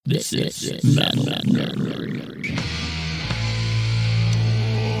This is Metal Nerd.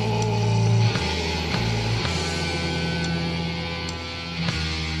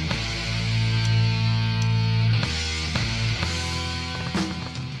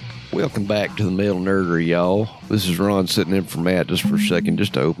 Welcome back to the Metal Nerdery, y'all. This is Ron sitting in for Matt just for a second,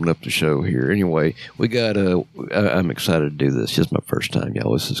 just to open up the show here. Anyway, we got I'm excited to do this. Just my first time,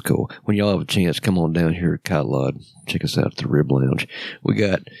 y'all. This is cool. When y'all have a chance, come on down here at Cotlod. Check us out at the Rib Lounge. We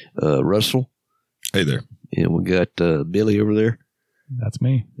got Russell. Hey there. And we got Billy over there. That's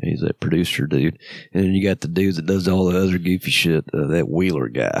me. He's that producer dude. And then you got the dude that does all the other goofy shit, that Wheeler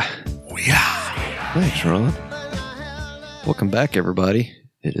guy. Yeah. Thanks, Ron. Welcome back, everybody.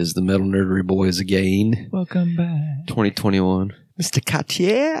 It is the Metal Nerdery Boys again. Welcome back. 2021. Mr.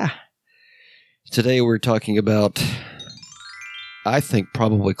 Cartier. Today we're talking about, I think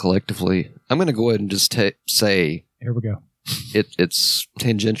probably collectively, I'm going to go ahead and just say Here we go. it's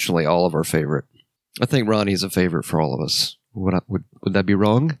tangentially all of our favorite. I think Ronnie's a favorite for all of us. Would that be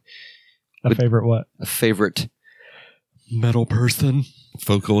wrong? Favorite what? A favorite metal person,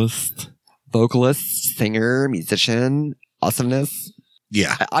 Vocalist. singer, musician, awesomeness.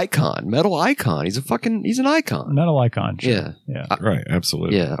 Yeah. Icon, metal icon. He's an icon. Metal icon. Sure. Yeah. Yeah. Right.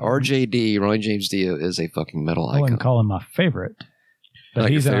 Absolutely. Yeah. RJD, Ronnie James Dio, is a fucking metal I icon. wouldn't call him my favorite, but Not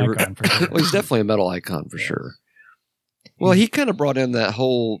he's your an favorite? icon for sure. Well, he's definitely a metal icon for sure. Well, he kind of brought in that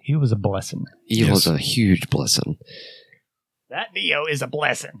whole. He was a blessing. He was a huge blessing. That Dio is a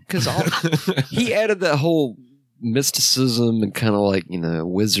blessing. Because he added that whole mysticism and kind of like,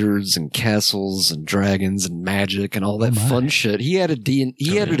 wizards and castles and dragons and magic and all that fun shit. He added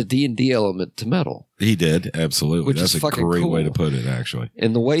a D&D element to metal. He did. Absolutely. Which That's is a fucking great cool. way to put it, actually.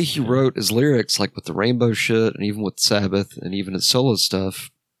 And the way he wrote his lyrics, like with the rainbow shit and even with Sabbath and even his solo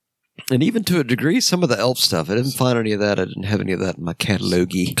stuff, and even to a degree, some of the elf stuff. I didn't find any of that. I didn't have any of that in my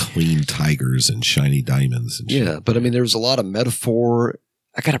catalog. Clean tigers and shiny diamonds and shit. Yeah, but I mean, there was a lot of metaphor.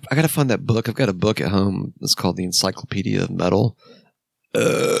 I gotta find that book. I've got a book at home. It's called the Encyclopedia of Metal.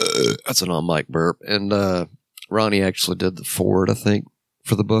 That's an on mic burp. And Ronnie actually did the forward, I think,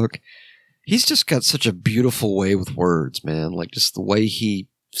 for the book. He's just got such a beautiful way with words, man. Like just the way he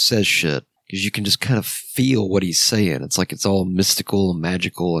says shit. Because you can just kind of feel what he's saying. It's like it's all mystical and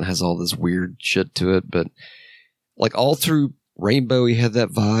magical and has all this weird shit to it. But like all through Rainbow, he had that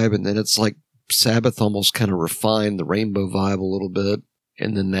vibe. And then it's like Sabbath almost kind of refined the Rainbow vibe a little bit.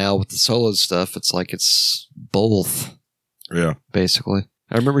 And then now with the solo stuff, it's like it's both. Yeah. Basically.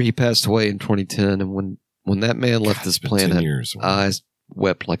 I remember he passed away in 2010. And when that man left this It's been 10 planet, years. I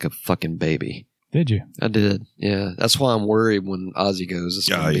wept like a fucking baby. Did you? I did. Yeah. That's why I'm worried when Ozzy goes. It's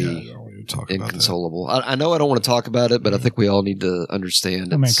going to be I don't want to talk about that. inconsolable. I know I don't want to talk about it, but I think we all need to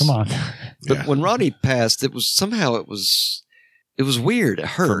understand. I mean, come on. But Yeah. when Ronnie passed, it was weird. It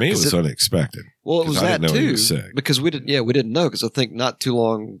hurt. For me, it 'cause was unexpected. well, it was 'cause I that didn't know he too. was sick. Because we didn't know. Because I think not too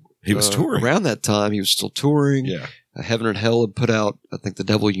long He was touring. around that time. He was still touring. Yeah. Heaven and Hell had put out, I think, The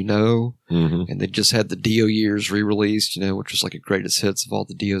Devil You Know, Mm-hmm. and they just had the Dio Years re-released, which was like a greatest hits of all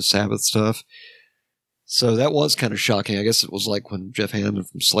the Dio Sabbath stuff. So that was kind of shocking. I guess it was like when Jeff Hammond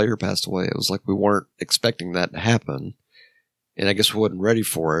from Slayer passed away. It was like we weren't expecting that to happen. And I guess we wasn't ready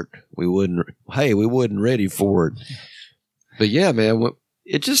for it. We wasn't ready for it. But yeah, man,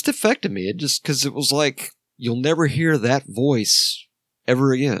 it just affected me. Because it was like, you'll never hear that voice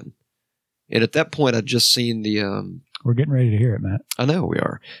ever again. And at that point, I'd just seen the, We're getting ready to hear it, Matt. I know we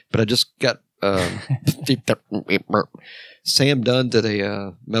are, but I just got, Sam Dunn did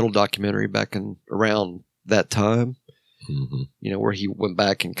a metal documentary back in around that time, Mm-hmm. where he went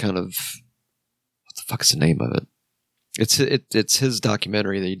back and kind of, what the fuck is the name of it? It's his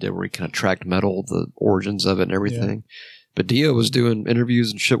documentary that he did where he kind of tracked metal, the origins of it and everything. But Dio was doing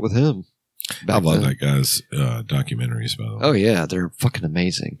interviews and shit with him. I love that guy's documentaries, by the way. Oh yeah, they're fucking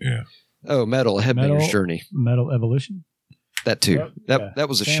amazing. Yeah. Oh, Metal, A Headbanger's Journey. Metal Evolution. That too. Yep. That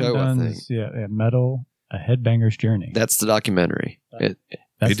was a Sam show, I think. Dunn's, Yeah, Metal, A Headbanger's Journey. That's the documentary. That's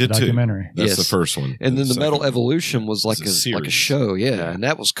He did the too. documentary. That's Yes. the first one. And then the Metal second- Evolution was like It's a like a series. show, yeah. Yeah. And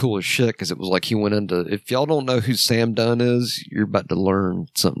that was cool as shit because it was like he went into. If y'all don't know who Sam Dunn is, you're about to learn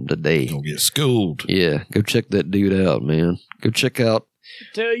something today. Don't get schooled. Yeah, go check that dude out, man. Go check out.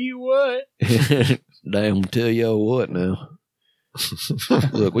 Tell you what. Damn, tell y'all what now.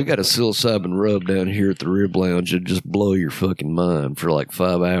 Look, we got a psilocybin rub down here at the Rib Lounge that just blow your fucking mind for like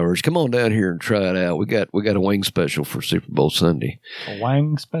 5 hours. Come on down here and try it out. We got a wing special for Super Bowl Sunday. A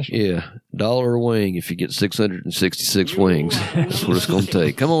Wang special. Yeah, $1 a wing if you get 666 wings. That's what it's going to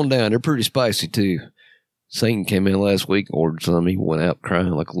take. Come on down. They're pretty spicy too. Satan came in last week, ordered some. He went out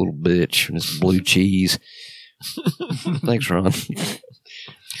crying like a little bitch. And it's blue cheese. Thanks, Ron.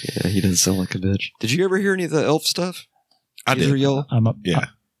 Yeah, he doesn't sound like a bitch. Did you ever hear any of the Elf stuff? I Either did. y'all? Yeah.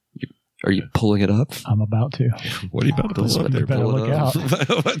 Are you pulling it up? I'm about to. What are you about to pull up there? Better pull it look up.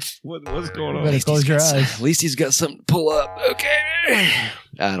 out. What's going on? Better close your eyes. At least he's got something to pull up. Okay.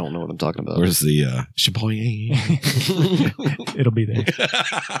 I don't know what I'm talking about. Where's the Chaboyan? It'll be there.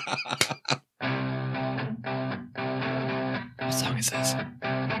 What song is this?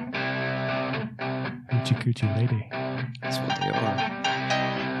 Coochie coochie lady. That's what they are.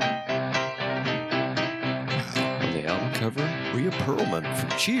 On the album cover, Rhea Perlman from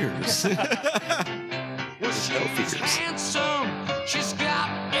Cheers. There's no fears. Handsome. She's got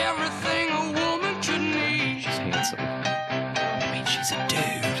everything a woman could need. She's handsome. I mean, she's a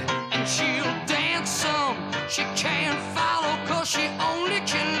dude. And she'll dance some. She can't follow 'cause she only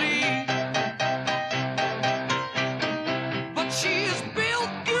can lead. But she is built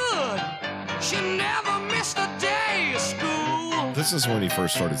good. She never missed a day of school. This is when he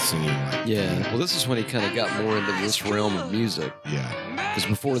first started singing. Like, Yeah. Well, this is when he kind of got more into this realm of music. yeah. Because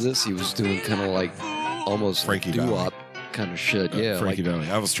before this, he was doing kind of like almost Frankie doo-wop kind of shit. Yeah. Frankie like,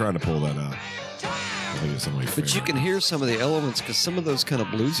 Valli. I was trying to pull that up. I think it's somebody. but you can hear some of the elements because some of those kind of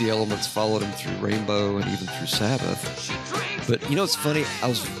bluesy elements followed him through Rainbow and even through Sabbath. But you know, it's funny. I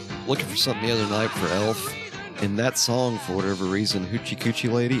was looking for something the other night for Elf, and that song, for whatever reason, Hoochie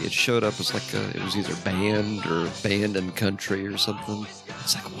Coochie Lady, it showed up as like it was either band or band and country or something.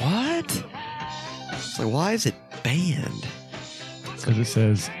 It's like, what? It's like, why is it band? Because it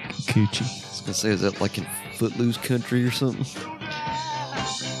says coochie. I was gonna say, is that like in Footloose country or something?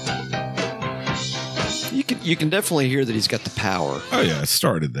 You can definitely hear that he's got the power. Oh yeah, it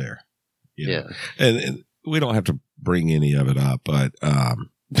started there. You know? Yeah. And we don't have to bring any of it up, but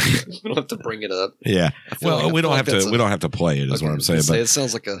We don't have to bring it up. yeah. I feel Well, like- I we feel don't like have that's to. We don't have to play it. Is Okay, what I I'm was saying. gonna say, But it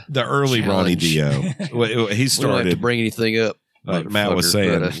sounds like a. the early Ronnie challenge. Dio, he We don't have to started. bring anything up. Like Matt was motherfucker,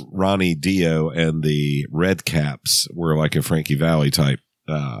 saying, but, Ronnie Dio and the Red Caps were like a Frankie Valli type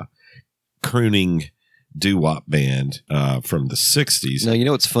crooning doo-wop band from the 60s. now, you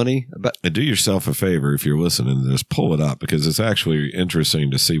know what's funny about And do yourself a favor if you're listening, just pull it up because it's actually interesting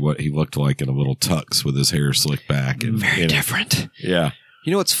to see what he looked like in a little tux with his hair slicked back. And, very you know, different. Yeah.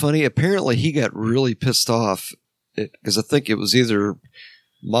 You know what's funny? Apparently, he got really pissed off because I think it was either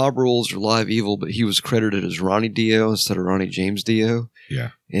Mob Rules or Live Evil, but he was credited as Ronnie Dio instead of Ronnie James Dio. Yeah.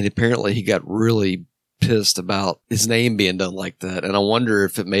 And apparently, he got really pissed about his name being done like that. And I wonder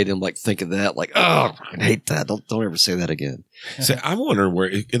if it made him like think of that, like, oh, I hate that. Don't ever say that again. So I'm wondering where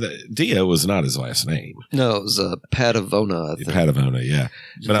Dio was not his last name. No, it was Padavona, I think. Padavona, yeah.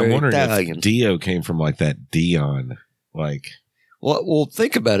 But I'm Very wondering Italian. if Dio came from like that Dion, like. Well,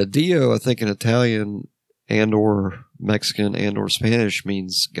 think about it. Dio, I think in Italian and or Mexican and or Spanish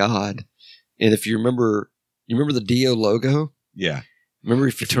means God. And if you remember the Dio logo? Yeah. Remember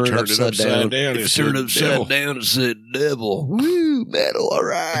if you turn it upside down, it if you turn it upside down, it said devil. Woo, metal, all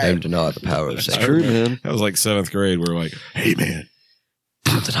right. Don't deny the power of Satan. True, man. That was like 7th grade. We're like, hey, man,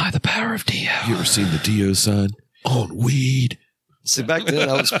 Don't deny the power of Dio. you ever seen the Dio son on weed? See, back then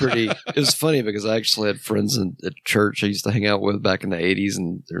I was pretty. It was funny because I actually had friends at church I used to hang out with back in the 80s,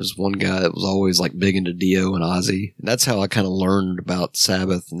 and there's one guy that was always like big into Dio and Ozzy. And that's how I kind of learned about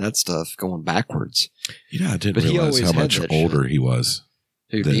Sabbath and that stuff going backwards. You know, I didn't But he realize always how had much that older shit. he was.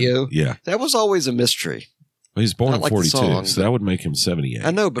 Who, than- Dio? Yeah. That was always a mystery. Well, he's born Not in like the 42, song, so that would make him 78.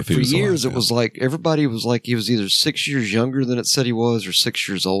 I know, but if he for was alive years it now. was like everybody was like he was either 6 years younger than it said he was or 6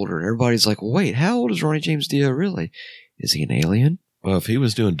 years older. And everybody's like, well, wait, how old is Ronnie James Dio really? Is he an alien? Well, if he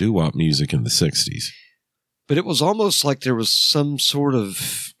was doing doo-wop music in the 60s. But it was almost like there was some sort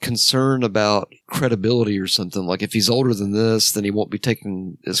of concern about credibility or something. Like if he's older than this, then he won't be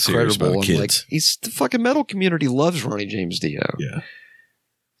taken as Serious credible. about And like kids. he's the fucking metal community loves Ronnie James Dio. Yeah.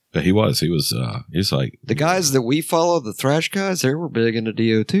 But he was like The guys that we follow, the thrash guys, they were big into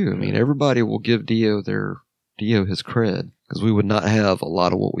Dio too. I mean, everybody will give Dio his cred because we would not have a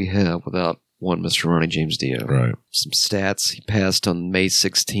lot of what we have without one Mr. Ronnie James Dio. right. Some stats. He passed on May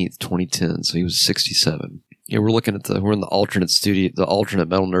 16th, 2010, so he was 67. Yeah, we're looking at we're in the alternate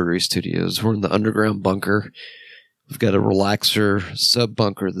Metal Nerdery studios. We're in the underground bunker. We've got a relaxer sub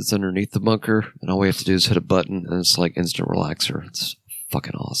bunker that's underneath the bunker, and all we have to do is hit a button, and it's like instant relaxer. It's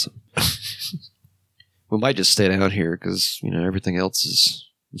fucking awesome. We might just stay down here because everything else is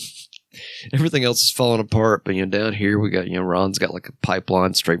falling apart. But down here we got Ron's got like a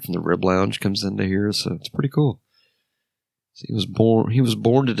pipeline straight from the Rib Lounge comes into here, so it's pretty cool. So he was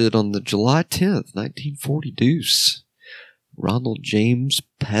born to it on the July 10th, 1940 deuce. Ronald James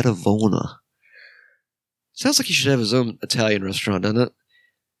Padavona. Sounds like he should have his own Italian restaurant, doesn't it?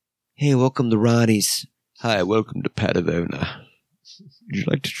 Hey, welcome to Ronnie's. Hi, welcome to Padavona. Would you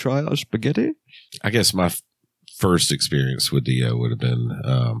like to try our spaghetti? I guess my first experience with Dio would have been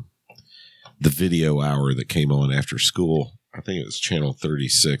the video hour that came on after school. I think it was Channel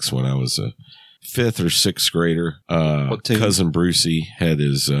 36 when I was a 5th or 6th grader. Cousin Brucey had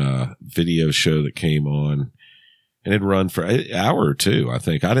his video show that came on, and it'd run for an hour or two, I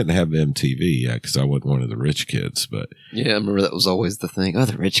think. I didn't have MTV yet because I wasn't one of the rich kids. But yeah, I remember that was always the thing. Oh,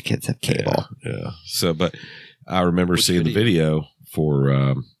 the rich kids have cable. Yeah. So, but I remember seeing the video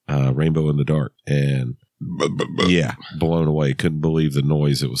for Rainbow in the Dark, and yeah, blown away. Couldn't believe the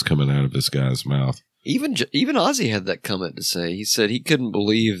noise that was coming out of this guy's mouth. Even Ozzy had that comment to say. He said he couldn't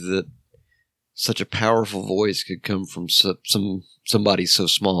believe that such a powerful voice could come from somebody so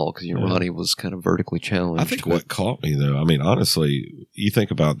small, because Ronnie was kind of vertically challenged. I think what caught me, though, I mean, honestly, you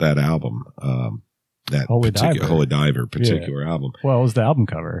think about that album, that Holy Diver particular album. Well, it was the album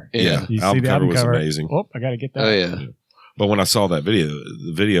cover. Yeah, You album see the cover album was cover. amazing. Oh, I got to get that. Oh, yeah. But when I saw that video,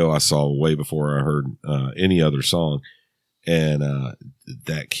 the video I saw way before I heard any other song, and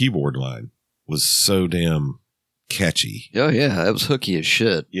that keyboard line was so damn catchy. Oh, yeah. It was hooky as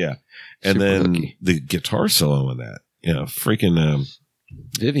shit. Yeah. And Super then hooky. the guitar solo in that, freaking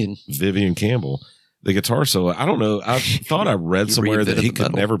Vivian Campbell, the guitar solo. I don't know. I thought I read somewhere that he reinvented the could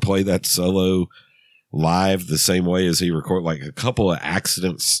metal. never play that solo live the same way as he recorded. Like a couple of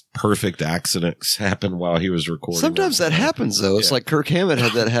perfect accidents happened while he was recording. Sometimes that happens, though. It's Yeah. like Kirk Hammett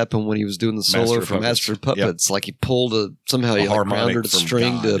had that happen when he was doing the solo Master of from Puppets. Master of Puppets. Like he pulled somehow he harmonic grounded a from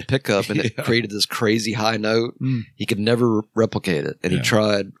string God. to a pickup, and it Yeah. created this crazy high note. Mm. He could never replicate it, and he Yeah.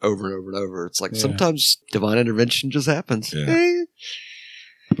 tried over and over and over. It's like Yeah. sometimes divine intervention just happens. Yeah. Eh.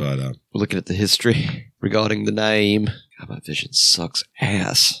 But We're looking at the history regarding the name. God, my vision sucks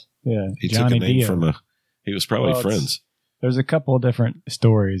ass. Yeah, he Johnny took a name Dio. from he was probably Well, it's- friends. There's a couple of different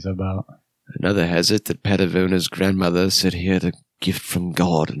stories about. Another has it that Patagona's grandmother said he had a gift from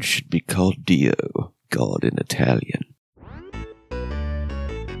God and should be called Dio, God in Italian.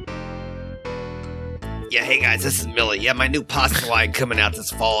 Yeah, hey guys, this is Millie. Yeah, my new pasta line coming out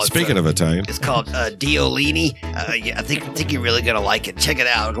this fall. Speaking of Italian, It's called Diolini. Yeah, I think you're really gonna like it. Check it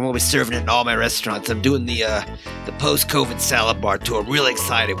out. I'm gonna be serving it in all my restaurants. I'm doing the post-COVID salad bar tour. I'm really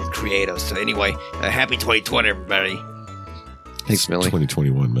excited with Creative. So anyway, happy 2020, everybody. Thanks, Millie.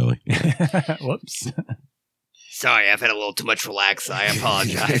 2021, Millie. Whoops. Sorry, I've had a little too much relax. I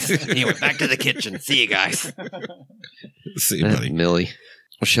apologize. Anyway, back to the kitchen. See you guys. See you, buddy. Millie.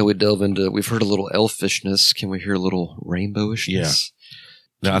 Well, shall we delve into? We've heard a little elfishness. Can we hear a little rainbowishness? Yeah.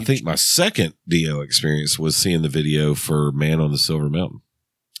 Now, I think my second Dio experience was seeing the video for Man on the Silver Mountain.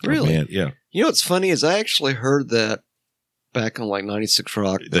 Really? Man, yeah. You know what's funny is I actually heard that back on like 96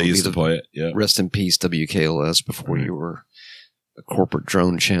 Rock. They used to play it. Yeah. Rest in peace, WKLS, before you were a corporate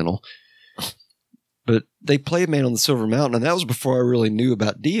drone channel. But they played Man on the Silver Mountain, and that was before I really knew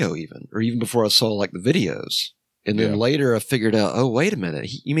about Dio even, or even before I saw like the videos. And then Yeah. later I figured out, oh, wait a minute.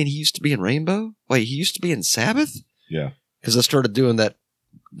 You mean he used to be in Rainbow? Wait, he used to be in Sabbath? Yeah. Because I started doing that,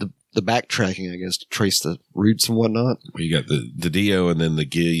 the backtracking, I guess, to trace the roots and whatnot. Well, you got the Dio and then the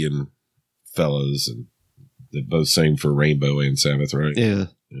Gillian fellows, and they both sang for Rainbow and Sabbath, right? Yeah.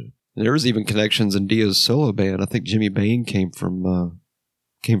 Yeah. There was even connections in Dio's solo band. I think Jimmy Bain came from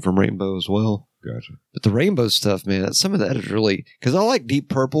Rainbow as well. Gotcha. But the Rainbow stuff, man, some of that is really, because I like Deep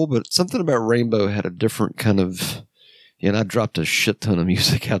Purple, but something about Rainbow had a different kind of, and I dropped a shit ton of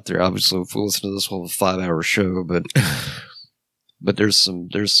music out there. Obviously, if we listen to this, we'll have a 5-hour show, but there's some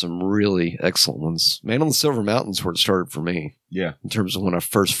really excellent ones. Man on the Silver Mountain's where it started for me Yeah. in terms of when I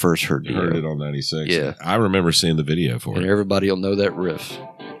first heard You Dio. heard it on 96. Yeah. I remember seeing the video for And it. everybody will know that riff.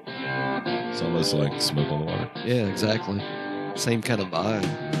 It's almost like Smoke on the Water. Yeah, exactly. Same kind of vibe.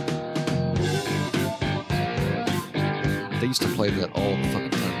 They used to play that all the fucking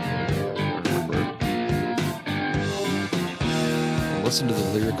time. I remember. And listen to the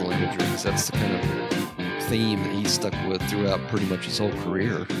lyrical imagery, 'cause that's the kind of theme that he stuck with throughout pretty much his whole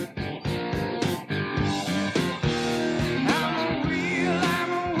career. I'm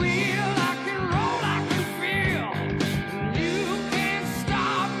a wheel, I can roll, I can feel. You can't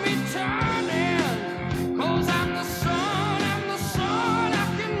stop me turning. 'Cause I'm the sun, I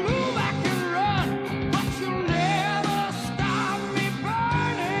can move, I can run. But you'll never stop me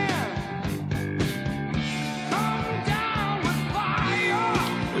burning. Come down with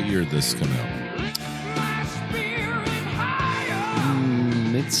fire, What year did this come out? lift my spirit higher.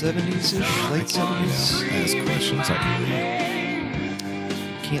 Mid-70s-ish? Late 70s? Ask questions I can read.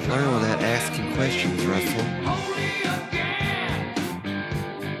 Can't learn without asking questions, Russell. Holy again.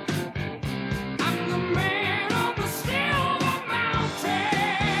 I'm the man on the Silver Mountain.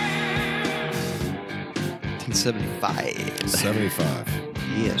 I think 1975. 75.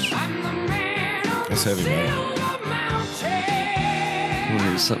 Yes. That's heavy metal.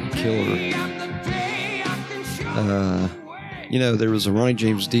 Here's something killer. There was a Ronnie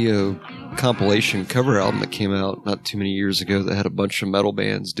James Dio compilation cover album that came out not too many years ago that had a bunch of metal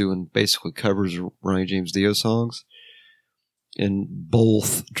bands doing basically covers of Ronnie James Dio songs. And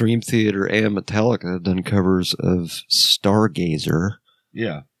both Dream Theater and Metallica have done covers of Stargazer,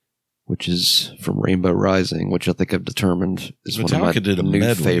 Yeah. which is from Rainbow Rising, which I think I've determined is one of my Metallica did a new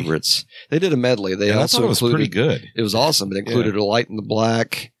medley. favorites. They did a medley. They And I also thought it was included, pretty good. It was awesome. It included A Light in the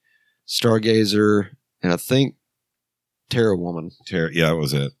Black, Stargazer, and I think Terror Woman. Yeah, that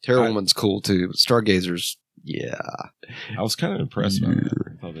was it. Terror Woman's cool too. But Stargazer's, yeah. I was kind of impressed by that.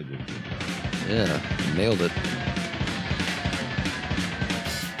 I thought they did good. Yeah, nailed it.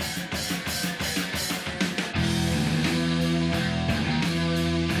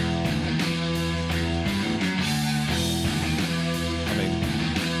 I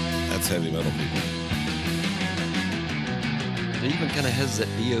mean, that's heavy metal people. It even kind of has that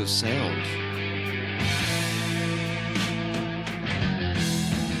Dio sound.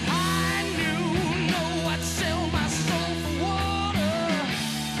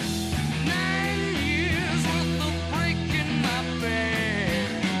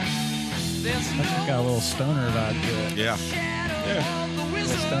 That's got a little stoner vibe to it. Yeah. A little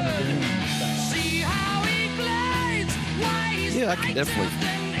stoner doom style. Yeah, I can definitely.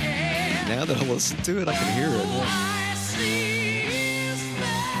 Now that I listen to it, I can hear it.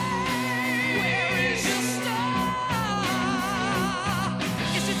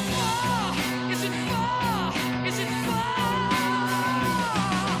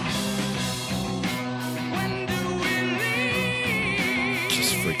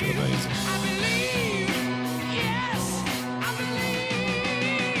 Just freaking amazing.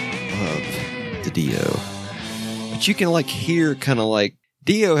 Love the Dio. But you can hear kind of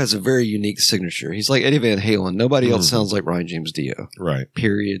Dio has a very unique signature. He's like Eddie Van Halen. Nobody else sounds like Ronnie James Dio. Right.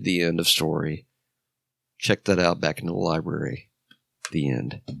 Period. The end of story. Check that out back in the library. The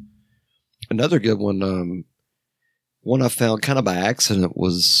end. Another good one, one I found kind of by accident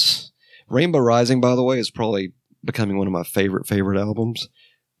was Rainbow Rising, by the way, is probably becoming one of my favorite albums.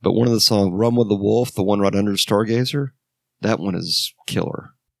 But one of the songs, Run with the Wolf, the one right under Stargazer, that one is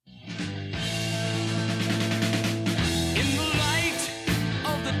killer. In the light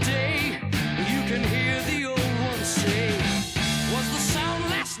of the day, you can hear the old one say, was the sound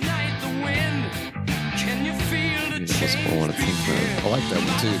last night the wind? Can you feel the That's what I want to think of. I like that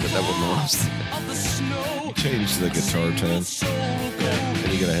one too, but that wasn't the last. of the snow? Change the guitar tone.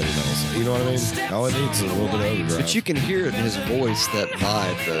 And you get a heavy metal song. You know what I mean? All it needs is a little bit of overdrive. But you can hear it in his voice, that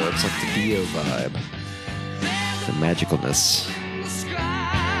vibe, though. It's like the Dio vibe. The magicalness.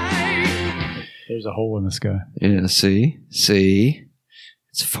 There's a hole in the sky. Yeah, see?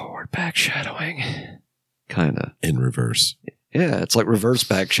 It's forward back shadowing. Kind of. In reverse. Yeah, it's like reverse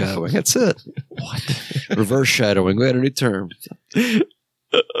back shadowing. That's it. What? Reverse shadowing. We had a new term.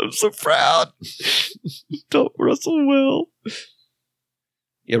 I'm so proud. Don't Russell Will.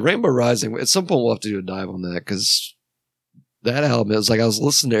 Yeah, Rainbow Rising. At some point, we'll have to do a dive on that because that album is I was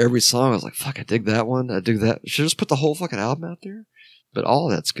listening to every song. I was like, fuck, I dig that one. I dig that. Should I just put the whole fucking album out there? But all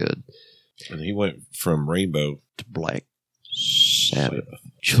of that's good. And he went from Rainbow To Black Sabbath.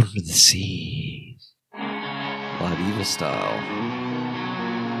 Children of the Sea. Live Evil style.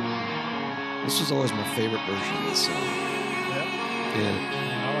 This was always my favorite version of this song. Yeah.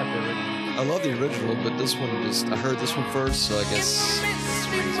 I like the original. I love the original, but this one I heard this one first, so I guess that's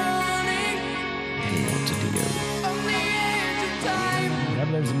the reason. Hail to Dio.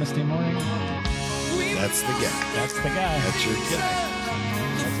 Whenever there's a misty morning, That's the guy. that's the guy. That's your guy.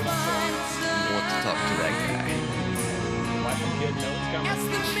 You want to talk to that guy. Watch the kid know it's coming.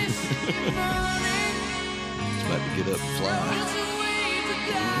 He's about to get up and fly.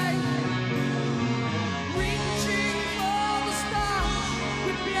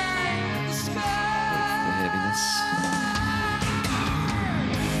 The heaviness.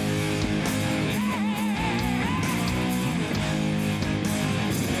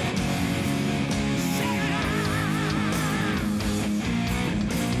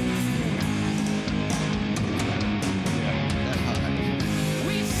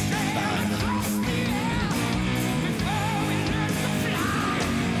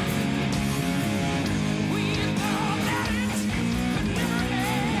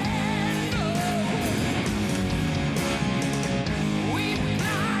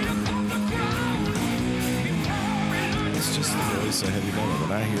 It's just the voice of heavy metal.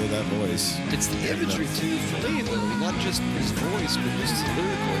 When I hear that voice, It's the imagery, too, for me, though. Not just his voice, but just his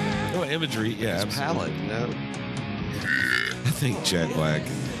lyrical. no imagery. Yeah, His absolutely. palette, you know? think Jack Black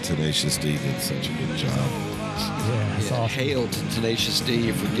and Tenacious D did such a good job. Yeah, that's awesome. Hail to Tenacious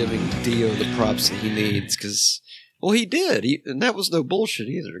D for giving Dio the props that he needs, because, well, he did. And that was no bullshit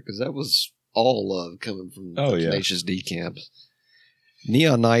either, because that was all love coming from the Tenacious D camp.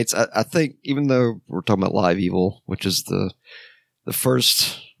 Neon Nights, I think, even though we're talking about Live Evil, which is the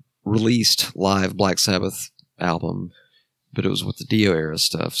first released live Black Sabbath album, but it was with the Dio era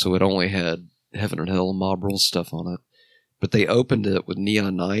stuff, so it only had Heaven and Hell and Mob Rules stuff on it. But they opened it with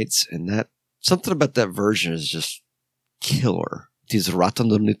Neon Nights, and that something about that version is just killer. It is right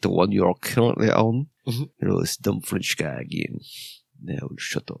underneath the one you're currently on. You know, this dumb French guy again. Now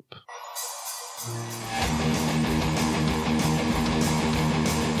shut up.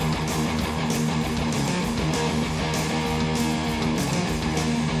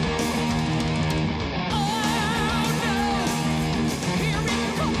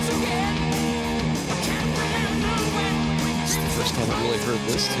 First time I really heard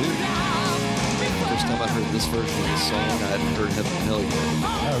this too. First time I heard this version of the song, I hadn't heard Heaven and Hell yet.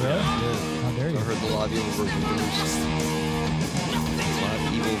 Oh, really? How dare you? I heard the Live Evil version first. Live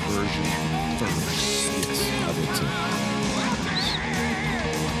Evil version first. Yes, I did too.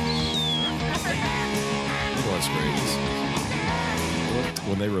 You know what's great is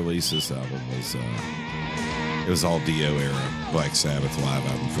when they released this album it was all Dio era Black Sabbath live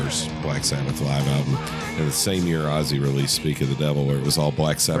album, first Black Sabbath live album. And the same year Ozzy released Speak of the Devil, where it was all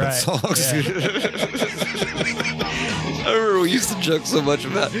Black Sabbath songs. Yeah. I remember we used to joke so much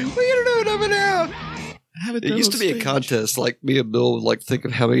about, we're going to do it over now. It used to be a contest. Like, me and Bill would like think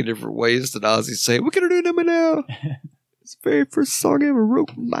of how many different ways that Ozzy say, we're going to do it over now. It's the very first song I ever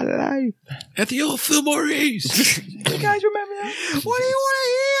wrote in my life. At the old Fillmore East. You guys remember that? What do you want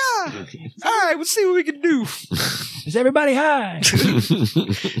to hear? All right, let's see what we can do. Is everybody high?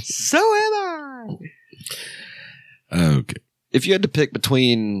 So am I. Okay. If you had to pick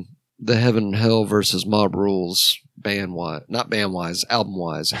between the Heaven and Hell versus Mob Rules, not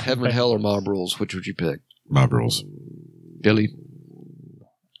album-wise, Heaven and Hell or Mob Rules, which would you pick? Mob Rules. Billy?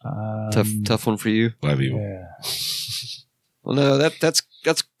 Tough one for you? Live Evil. Yeah. Well, no, that's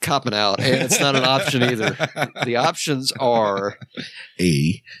copping out, and it's not an option either. The options are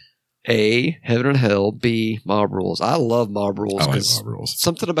A, Heaven and Hell, B, Mob Rules. I love Mob Rules. I like Mob Rules.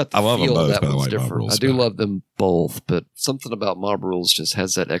 Something about the I love them feel both, of that but I one's like Mob different. Rules I do better. love them both, but something about Mob Rules just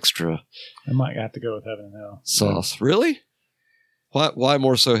has that extra I might have to go with Heaven and Hell. sauce. Really? Why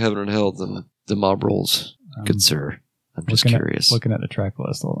more so Heaven and Hell than the Mob Rules? Good sir. I'm just curious. Looking at the track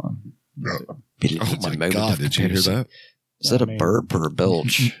list. Hold on. Oh my God, did you hear that? Is that a burp or a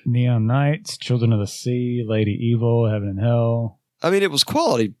belch? Neon Nights, Children of the Sea, Lady Evil, Heaven and Hell. I mean, it was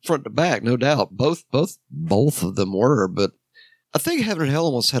quality front to back, no doubt. Both of them were, but I think Heaven and Hell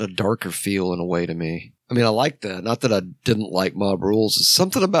almost had a darker feel in a way to me. I mean, I like that. Not that I didn't like Mob Rules. It's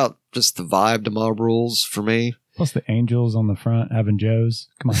something about just the vibe to Mob Rules for me. Plus the angels on the front having Joes.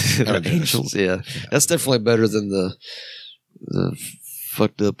 Come on. The Angels, yeah. That's definitely better than the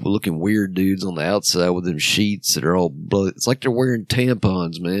fucked up looking weird dudes on the outside with them sheets that are all blood. It's like they're wearing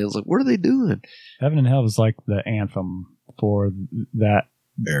tampons, man. It's like, what are they doing? Heaven and Hell was like the anthem for that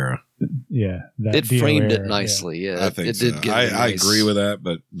Era. Yeah. That It Dio framed era, it nicely, yeah. I think it so. did get I agree with that,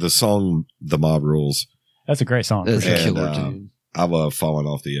 but the song "The Mob Rules," That's a great song. That's a And, killer, dude. I love "Falling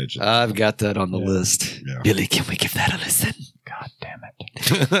Off the Edge." I've got that on the Yeah. list. Yeah. Billy, can we give that a listen? God damn it.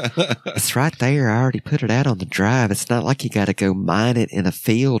 It's right there. I already put it out on the drive. It's not like you got to go mine it in a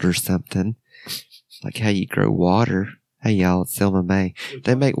field or something. Like how you grow water. Hey, y'all, it's Selma May.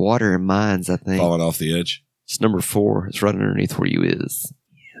 They make water in mines, I think. "Falling Off the Edge." It's number 4. It's right underneath where you is.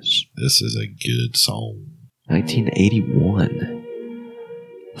 Yes. This is a good song. 1981.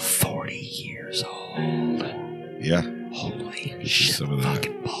 40 years old. Yeah. Holy This is shit some of that.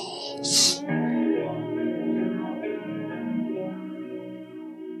 fucking balls.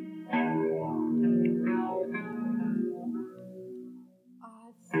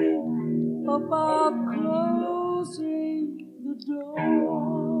 About closing the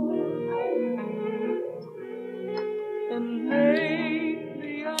door, and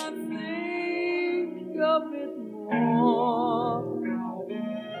lately I think of it more.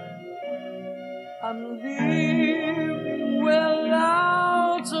 I'm living well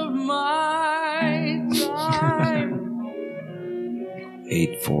out of my time.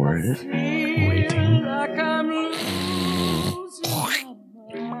 8 for it. Waiting. Like I'm losing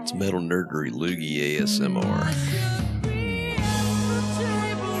It's Metal Nerdery Loogie ASMR.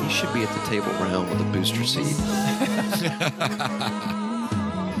 He should be at the table round with a booster seat.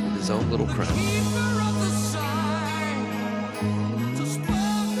 With his own little crown.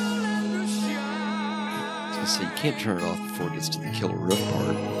 It's So you can't turn it off before it gets to the killer riff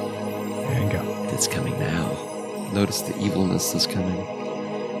part. There you go. It's coming now. Notice the evilness that's coming.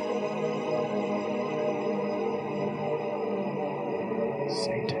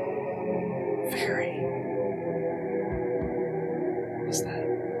 Satan. Fairy. What's that?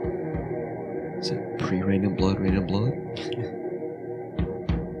 Is it pre-Raining Blood, Raining Blood?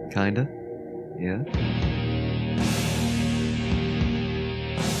 Kinda. Yeah.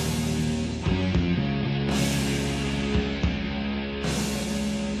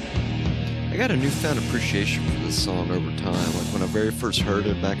 I got a newfound appreciation for this song over time. Like when I very first heard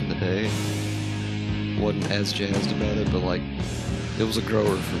it back in the day, wasn't as jazzed about it, but like it was a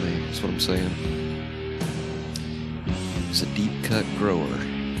grower for me. That's what I'm saying. It's a deep cut grower.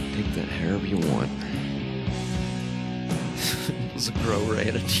 Take that however you want. It was a grower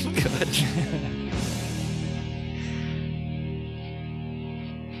and a deep cut.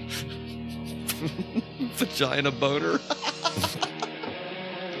 Vagina boner.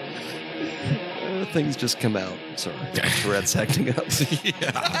 Things just come out. Sorry. Tourette's acting up.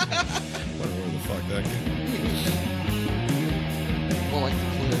 Yeah. Wonder where the fuck that came Well, like the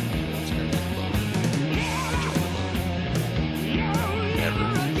clip. It's kind of like boner. Vagina boner. Never.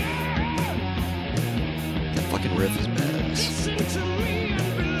 That fucking riff is badass.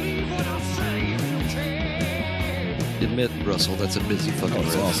 Admit, Russell, that's a busy fucking Oh,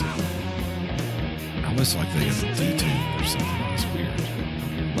 it's riff. awesome. I almost like they have a D-tune or something. It's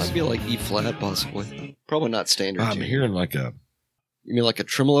weird. Might be like E flat, possibly. Probably not standard. I'm tune. hearing like a You mean like a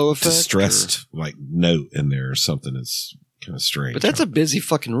tremolo effect? distressed like note in there or something. It's kind of strange. But that's a busy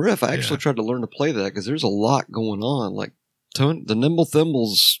fucking riff. I actually Yeah. tried to learn to play that because there's a lot going on. Like the nimble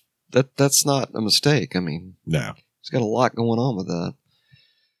thimbles. That's not a mistake. I mean, no. it's got a lot going on with that.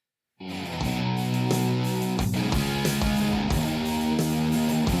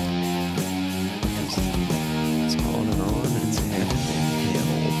 It's on and on, and it's heaven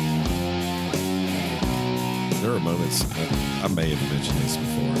and There are moments, I may have mentioned this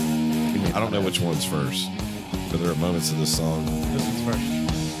before. I don't know which one's first, but there are moments in this song This is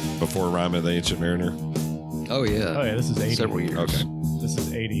first. before Rhyme of the Ancient Mariner. hell. Oh yeah. Oh, yeah, this is 80. Several years. Okay. This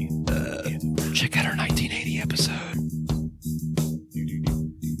is 80. Check out our 1980 episode.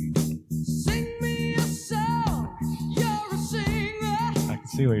 Sing me a song, you're a singer. I can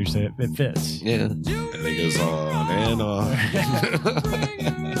see what you're saying. It fits. Yeah. And it goes on and on.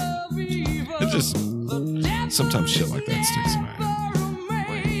 It just, sometimes shit like that sticks in my head.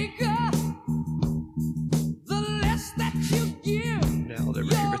 Now they're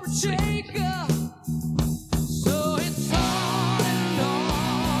ready to sing. So it's on and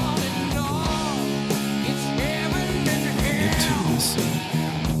on and on. It's heaven and hell.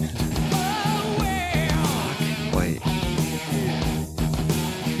 Wait.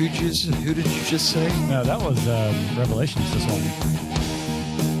 Who did you just say? No, that was Revelations, this one.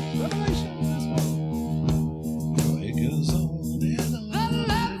 It goes on and on.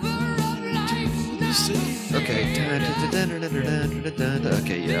 Okay.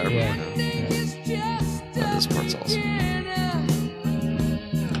 Okay, yeah, I remember now. Oh, this part's awesome.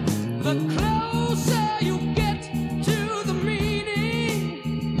 The closer you get to the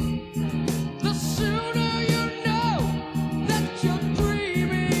meaning, the sooner you know that you're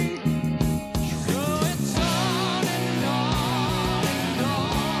dreaming. So it's on and on and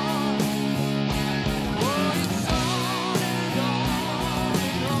on. Oh, it's on and on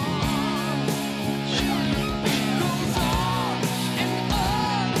and on. It goes on and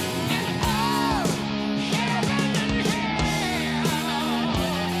on and on. Heaven and hell.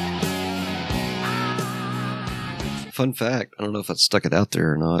 Fun fact, I don't know if I stuck it out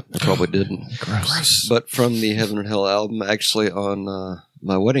there or not. I probably didn't. Gross. But from the Heaven and Hell album, actually on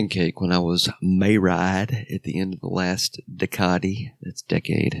my wedding cake when I was married at the end of the last decade, that's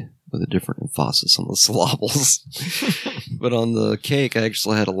decade, with a different emphasis on the syllables. But on the cake, I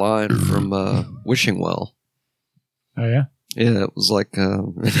actually had a line from Wishing Well. Oh, yeah? Yeah, it was like,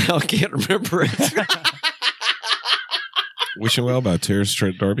 now I can't remember it. Wishing Well by Terror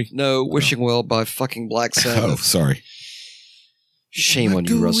Straight Darby. No, Wishing Well by fucking Black Oh, Sabbath. sorry. Shame on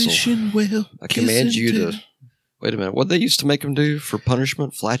you, Russell. Well, I command you to... Wait a minute. What they used to make them do for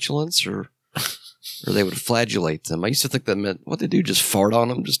punishment? Flatulence? Or they would flagellate them? I used to think that meant, what they do, just fart on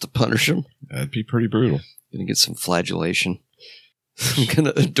them just to punish them? That'd be pretty brutal. Gonna get some flagellation. I'm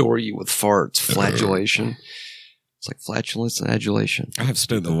gonna adore you with farts. Flagellation. It's like flatulence and adulation. I have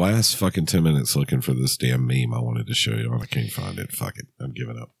spent the last fucking 10 minutes looking for this damn meme I wanted to show you, and I can't find it. Fuck it. I'm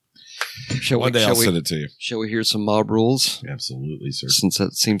giving up. One day I'll send it to you. Shall we hear some mob rules? Absolutely, sir. Since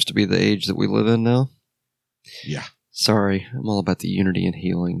that seems to be the age that we live in now. Yeah. Sorry, I'm all about the unity and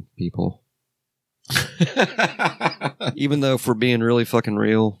healing, people. Even though if we're being really fucking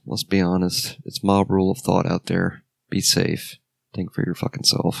real, let's be honest. It's mob rule of thought out there. Be safe. Think for your fucking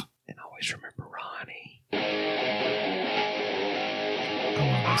self. And always remember Ronnie.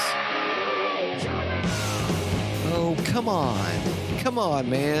 Oh, come on. Come on,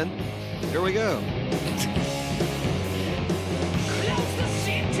 man. Here we go.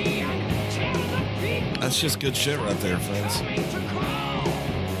 That's just good shit right there, friends.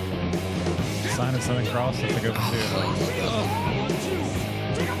 Sign of Southern Cross. That's a good one, too.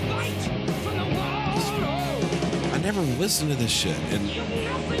 I never listened to this shit, and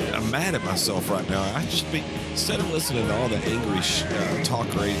I'm mad at myself right now. I should be, instead of listening to all the angry talk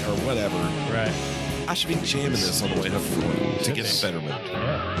rate or whatever, Right. I should be jamming this on the way home from work to get in better mood.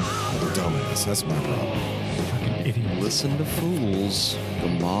 Yeah. Dumbass, that's my problem. Fucking idiot. Listen to fools. The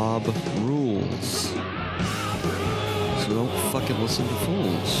mob rules. So don't fucking listen to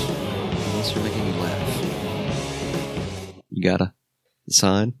fools. Unless you're making me laugh. You got a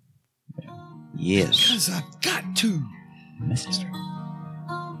sign? Yes. Because I've got to.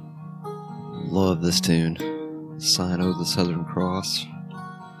 Love this tune. Sign of the Southern Cross.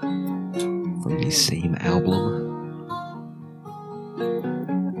 From the same album.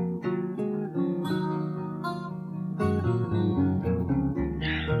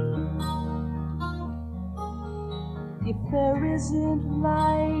 If there isn't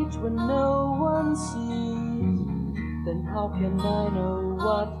light when no one sees, then how can I know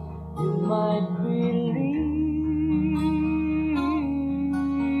what you might believe?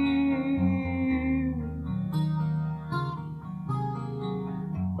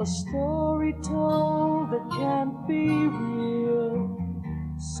 A story told that can't be real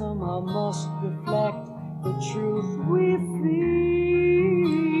somehow must reflect the truth we feel,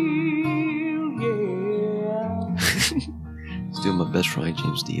 yeah. Let's do my best Ronnie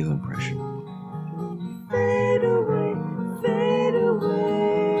James Dio impression. Fade away,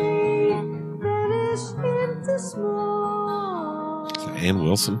 vanish into small. Is that Ann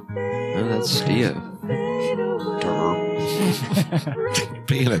Wilson? No, that's Dio. Fade away.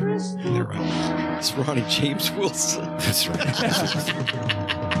 Being a... You're right. It's Ronnie James Wilson. That's right.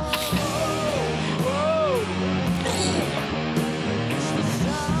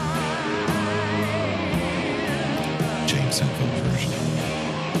 James Hetfield version.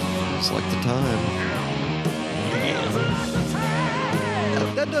 It's like the time.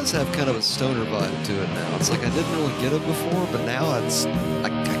 That does have kind of a stoner vibe to it now. It's like I didn't really get it before, but now it's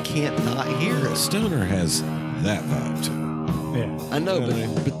I can't not hear it. Stoner has that vibe to it. Yeah. I know,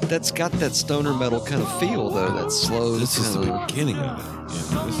 but that's got that stoner metal kind of feel though. That slow. This is kind the of, beginning of it.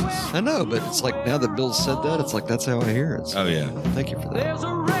 Yeah, this is... I know, but it's like now that Bill said that, it's like that's how I hear it. So Oh, yeah. thank you for that. There's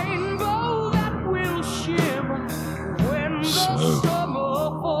a rainbow that will shimmer when the Slow.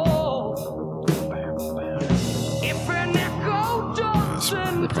 summer falls. If an echo That's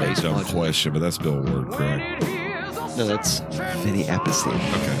doesn't probably a dumb Logic. question, but that's Bill Ward, when correct? it hears a No, that's Vinny Appice.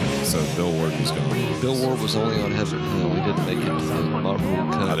 Okay, so Bill Ward was going. Bill Ward was only on Heaven Hill. He didn't make it to the Mob Rule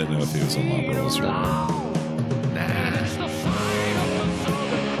I cut. didn't know if he was on Mob Rules or not. it's the sign of the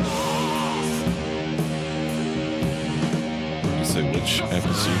Southern Cross. You say which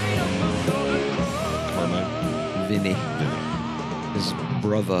episode? Carmine? Vinny. His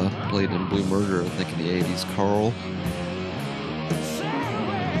brother played in Blue Murder, I think, in the 80s. Carl.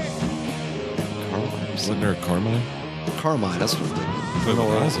 Wasn't there a Carmine? Carmine, that's what it is. I don't know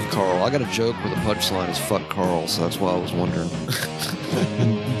what else is Carl. I got a joke where the punchline is fuck Carl, so that's why I was wondering.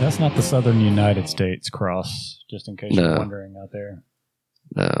 That's not the Southern United States Cross, just in case No. you're wondering out there.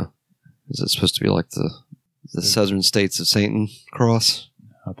 No. Is it supposed to be like the Southern States of Satan cross?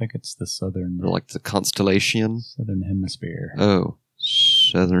 I think it's the Southern Or like the constellation? Southern Hemisphere. Oh,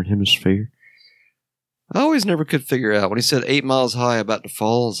 Southern Hemisphere. I always never could figure out when he said 8 miles high about to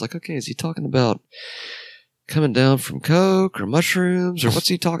fall. I was like, okay, is he talking about coming down from coke or mushrooms or what's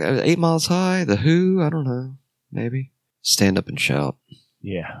he talking? 8 miles high? The Who? I don't know. Maybe. Stand up and shout.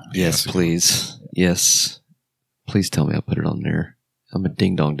 Yeah. Yes, please. Yes. Please tell me I put it on there. I'm a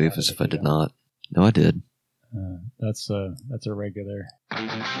ding dong doofus if I did not. No, I did. That's a regular.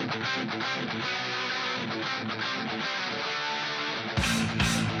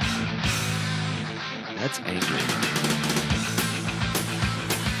 That's angry.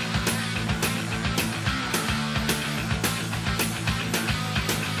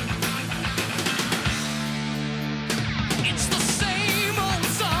 It's the same old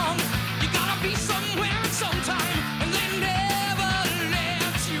song. You gotta be somewhere at some time, and they never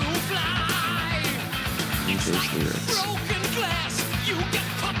let you fly. Read those lyrics. Broken glass, you get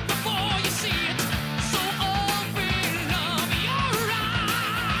cut before you see it. So open up your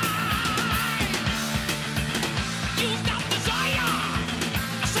eyes.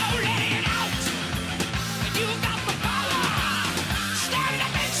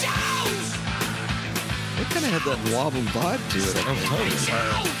 had that wobbly vibe to it. Oh, totally.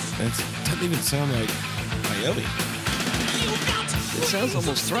 That doesn't even sound like Naomi. It sounds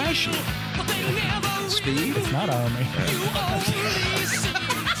almost thrashy. Speed? It's not Army.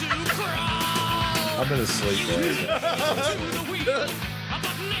 I've been asleep.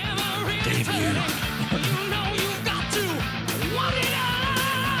 Damn you.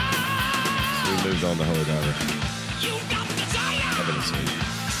 We moved on to Holy Diver. I've been asleep.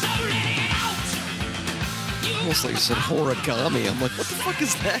 Almost like you said origami. I'm like, what the fuck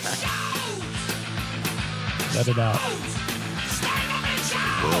is that? Let it out.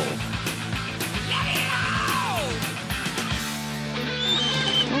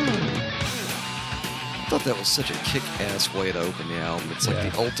 I thought that was such a kick-ass way to open the album. It's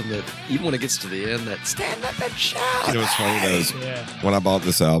like the ultimate, even when it gets to the end, that stand up and shout. You know what's funny though is Yeah. when I bought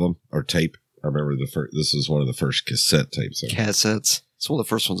this album or tape, I remember this was one of the first cassette tapes. Cassettes. It's one of the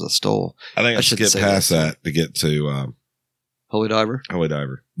first ones I stole. I think I shouldn't skipped say past that to get to Holy Diver. Holy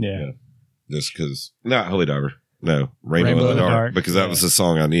Diver. Yeah. Just because, not Holy Diver. No, Rainbow in the Dark. Because that was the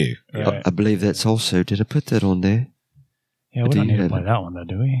song I knew. Right. I believe that's also, did I put that on there? Yeah, we Do don't you need to have play it? that one though,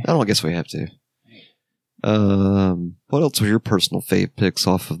 do we? I guess we have to. What else were your personal fave picks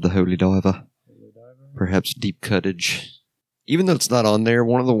off of the Holy Diver? Perhaps Deep Cuttage. Even though it's not on there,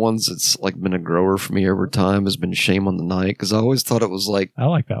 one of the ones that's like been a grower for me over time has been Shame on the Night, because I always thought it was like, I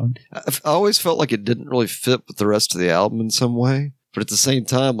like that one. I always felt like it didn't really fit with the rest of the album in some way. But at the same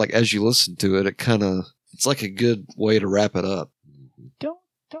time, like as you listen to it, it's like a good way to wrap it up. Don't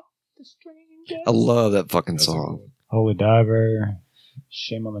talk to strangers. I love that fucking That's a good song. one. Holy Diver.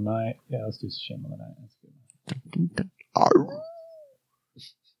 Shame on the Night. Yeah, let's do Shame on the Night. That's good. Arr.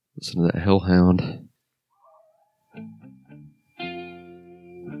 Listen to that Hellhound.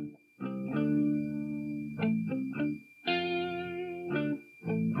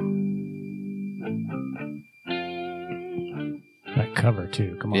 That cover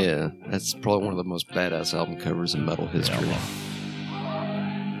too. Come on. Yeah, that's probably one of the most badass album covers in metal history.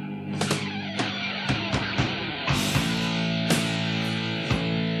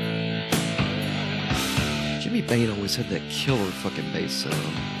 Jimmy Bain always had that killer fucking bass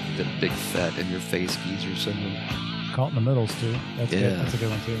sound. That big fat in your face geezer sound. Caught in the Middles too. That's Yeah. good. That's a good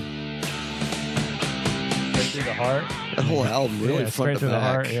one too. Straight through the heart. That whole album, really Yeah, front straight to through the back.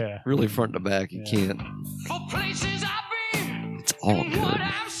 heart, yeah. Really front to back. You Yeah. can't. For places I've been, It's all what good.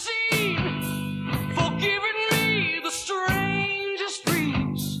 I've seen, for giving me the strangest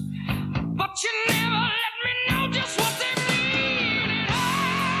streets. But you never let me know just what they mean.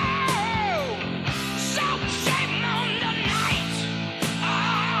 Oh, so shame on the night.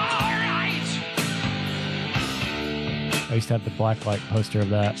 All right. I used to have the Blacklight poster of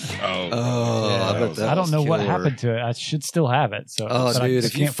that. Oh, yeah, I bet that I don't was know what killer. happened to it. I should still have it. So, Oh, but I dude,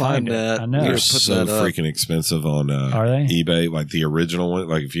 just if you can't find it. that, I know. you're They're put so that up. freaking expensive on Are they? eBay, like the original one.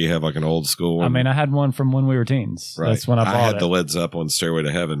 Like if you have like an old school one. I mean, I had one from when we were teens. right. That's when I bought had it. the Led Zeppelin Stairway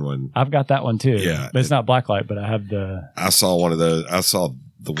to Heaven one. I've got that one too. Yeah. But it's not Blacklight, but I have the. I saw one of those. I saw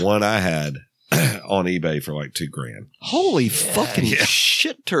the one I had on eBay for like $2,000. Holy fucking Yeah.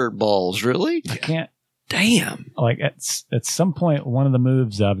 shit turd balls, really? I can't. Damn. Like at some point, one of the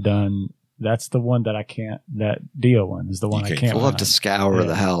moves I've done. That's the one that I can't. That Dio one is the one I can't- can't. We'll have find. to scour Yeah.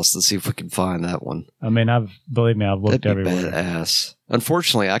 the house to see if we can find that one. I mean, believe me, I've looked That'd be everywhere. badass.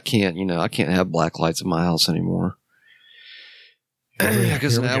 Unfortunately, I can't have black lights in my house anymore.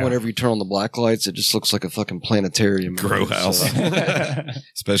 Because Here we now go. whenever you turn on the black lights, it just looks like a fucking planetarium. Grow house. So,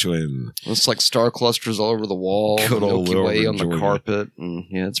 Especially in it's like star clusters all over the wall, Good old Milky Way Wilbur, on the Georgia. carpet. And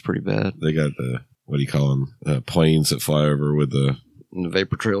yeah, it's pretty bad. they got the what do you call them? Planes that fly over with the And the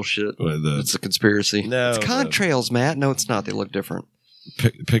vapor trail shit. with It's a conspiracy. No, it's contrails, Matt. No, it's not. They look different.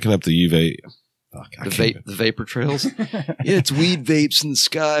 picking up the UV. Fuck, I The, can't- the vapor trails. Yeah, it's weed vapes in the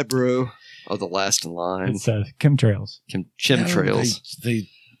sky, bro. Oh, the last in line. It's chemtrails. Chemtrails. They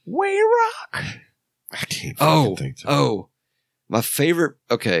We rock. I can't. Oh, fucking think. my favorite.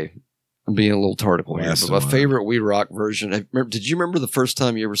 Okay, I'm being a little tardical here, Last but my in line. favorite We Rock version. Did you remember the first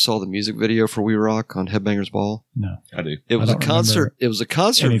time you ever saw the music video for We Rock on Headbangers Ball? No. I do. It was I a don't concert. remember It was a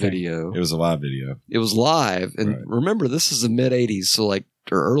concert anything. video. It was a live video. It was live, and Right. remember, this is the mid '80s, so like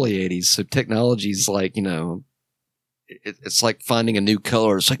or early '80s. So technology's like it's like finding a new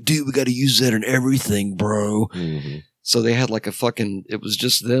color. It's like, dude, we got to use that in everything, bro. Mm-hmm. So they had like a fucking, it was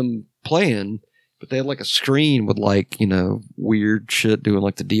just them playing, but they had like a screen with like, weird shit doing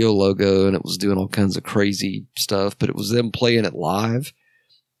like the Dio logo, and it was doing all kinds of crazy stuff, but it was them playing it live.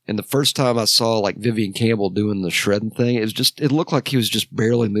 And the first time I saw like Vivian Campbell doing the shredding thing, it looked like he was just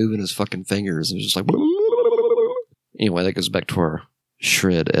barely moving his fucking fingers. It was just like, anyway, that goes back to our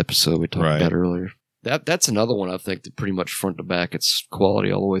shred episode we talked Right. about earlier. That's another one I think that pretty much front to back, it's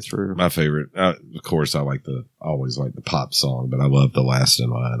quality all the way through. My favorite, of course, I always like the pop song, but I love the last in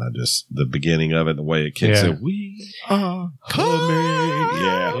line. The beginning of it, the way it kicks in. We are coming.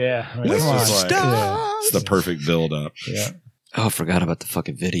 Yeah. Yeah. I mean, It's come just on. like, Yeah. it's the perfect build up. Yeah. Oh, I forgot about the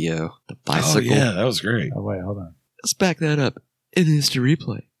fucking video. The bicycle. Oh, yeah, that was great. Oh, wait, hold on. Let's back that up. It is to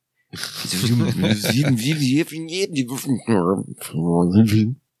replay.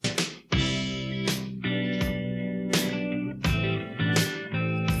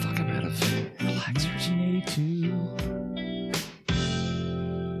 Fuck, I'm out of relaxers. 1982.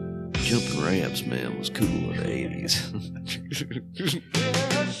 Jumping ramps, man, was cool in the 80s. A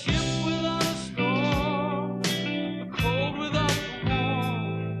ship without a storm, a cold without a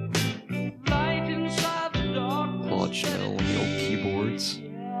warm, light inside the dark. Claude Chanel on the old keyboards.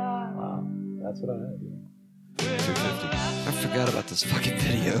 Wow. That's what I had. I forgot about this fucking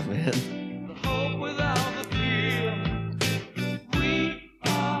video, man. Hope without the fear. We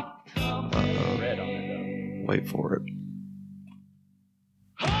are coming. Uh-oh. Red on it, Wait for it.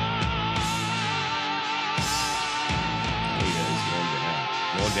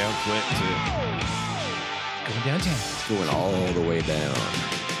 Going down quick, too. though. Going downtown. It's going all the way down.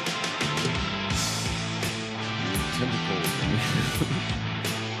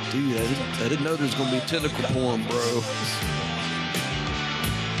 Dude, I didn't know there was going to be tentacle porn, bro. We're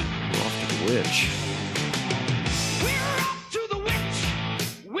off to the witch. We're off to the witch.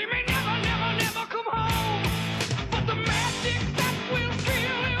 We may never, never, never come home. But the magic that we'll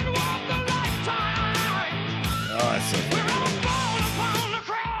feel in walk a lifetime. Oh, that's so We're all born upon the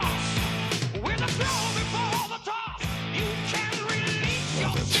cross. With the flow before the toss. You can release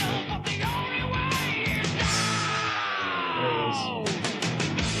yourself, but the only way is down.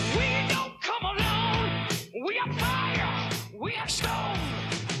 We don't come alone. We are fire. We are stone.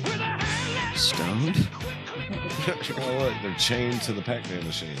 With a hand that Stoned? Oh, look, they're chained to the Pac-Man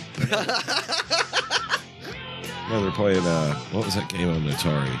machine. No, they're playing, what was that game on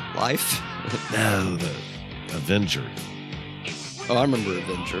Atari? Life? No, the Avenger. Oh, I remember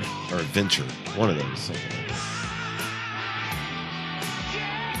Avenger. Or Adventure. One of those. Something like that.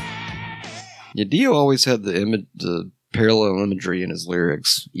 Yeah, Dio always had the parallel imagery in his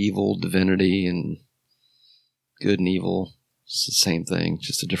lyrics. Evil, divinity, and good and evil. It's the same thing,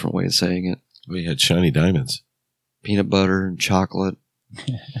 just a different way of saying it. We had shiny diamonds. Peanut butter and chocolate.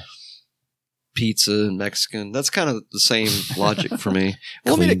 Pizza and Mexican. That's kind of the same logic for me.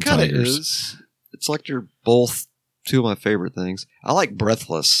 Well, I mean, Clean it kind of tires. is. It's like they're both two of my favorite things. I like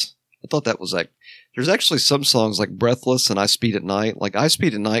Breathless. I thought that was like, there's actually some songs like Breathless and I Speed at Night. Like I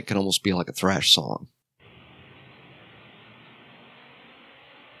Speed at Night can almost be like a thrash song.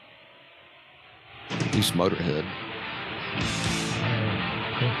 Use Motorhead.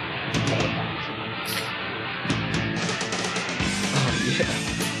 Oh, yeah.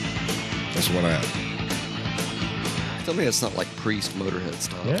 That's what I... Tell me it's not like Priest Motorhead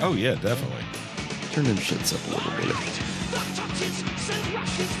stuff. Yeah. Oh, yeah, definitely. Turn them shits up a little bit. The touches send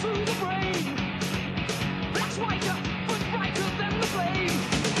rushes through the brain. Black's whiter, but brighter than the flame.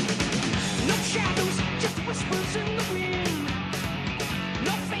 No shadows, just whispers in the wind.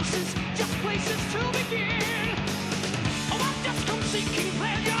 No faces, just places to begin. Oh, I've just come seeking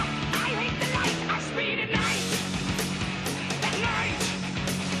pleasure. I hate the light, I speed at night. At night.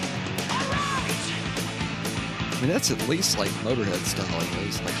 Alright. I mean, that's at least like Motorhead style. You know,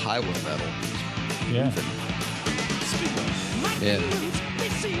 it's like highway metal. Yeah. My Yeah. demons, they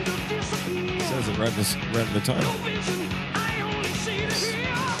seem to disappear. It says it right in the No title. vision, I only see to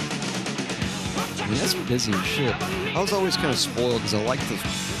hear. I mean, that's busy as shit. I was always kind of spoiled because I liked the.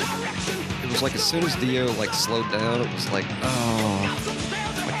 It was like as soon as Dio like slowed down, it was like, oh,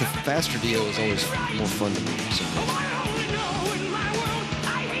 like the faster Dio was always more fun to me for some reason.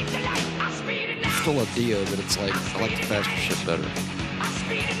 I still love Dio, but it's like I like the faster shit better.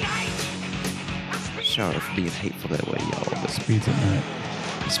 Sorry for being hateful that way, y'all. But Speeds at night.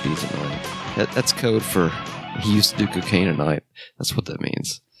 speeds at night. That's code for he used to do cocaine at night. That's what that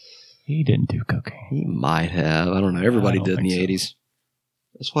means. He didn't do cocaine. He might have. I don't know. Everybody I don't did in the think 80s.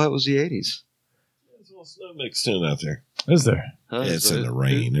 That's why it was the 80s. There's a little snow mixed in out there. Is there? Huh? Yeah, it's in the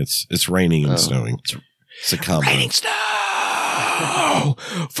rain. It's raining and Oh. snowing. It's a combo. Raining snow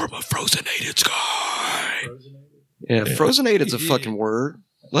from a frozenated sky. Yeah, Yeah. frozenated's a fucking word.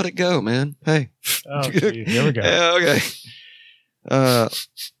 Let it go, man. Hey. Oh, gee. Here we go. Yeah, okay.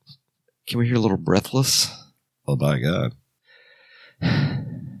 Can we hear a little Breathless? Oh, by God.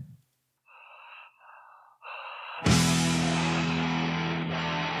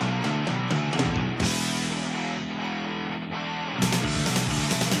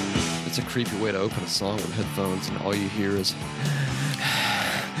 That's a creepy way to open a song with headphones, and all you hear is.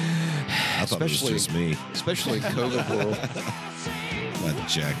 I thought it was just me. Especially in COVID world. That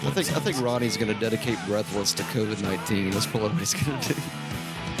jacked up. I think Ronnie's going to dedicate Breathless to COVID-19. That's probably what he's going to do.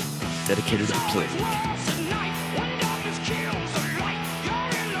 Dedicated to the plague.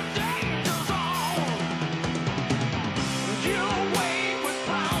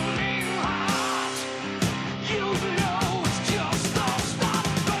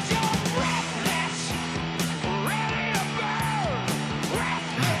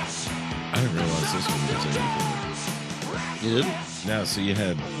 I didn't realize this one was anything. You did? Now, so you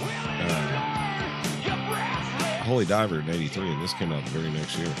had Holy Diver in 83, and this came out the very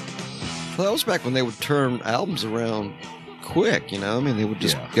next year. Well, that was back when they would turn albums around quick, you know? I mean, they would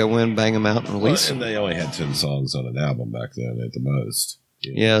just Yeah. go in, bang them out, and release And them. they only had 10 songs on an album back then at the most.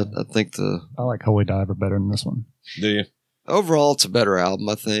 Yeah, I think I like Holy Diver better than this one. Do you? overall it's a better album,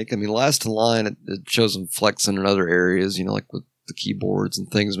 I think. I mean, Last in Line, it shows them flexing in other areas, you know, like with the keyboards and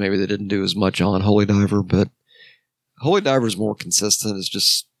things maybe they didn't do as much on Holy Diver, but Holy Diver is more consistent. It's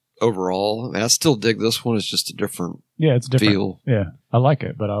just overall, I mean, I still dig this one. It's just a different Yeah, it's different. feel. Yeah, I like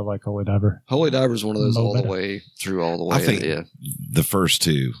it, but I like Holy Diver. Holy Diver is one of those No all the better. way through, all the way. I think yeah. the first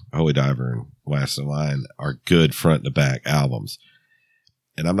two, Holy Diver and Last in Line, are good front to back albums.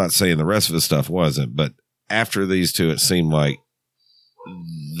 And I'm not saying the rest of the stuff wasn't, but after these two, it seemed like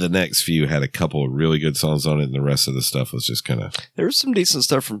the next few had a couple of really good songs on it, and the rest of the stuff was just kind of. There was some decent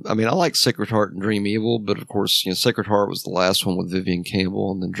stuff from, I mean, I like Sacred Heart and Dream Evil, but of course, you know, Sacred Heart was the last one with Vivian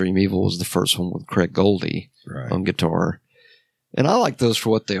Campbell, and then Dream Evil was the first one with Craig Goldie Right. on guitar. And I like those for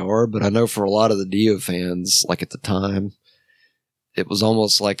what they are, but I know for a lot of the Dio fans, like at the time, it was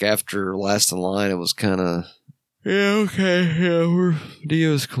almost like after Last in Line, it was kind of, yeah, okay, yeah,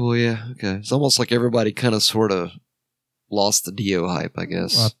 Dio's cool, yeah, okay. It's almost like everybody kind of sort of lost the Dio hype, I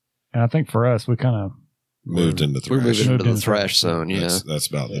guess. Well, and I think for us, we kind of Moved into We're thrash. moving into the Moved into thrash zone, yeah. That's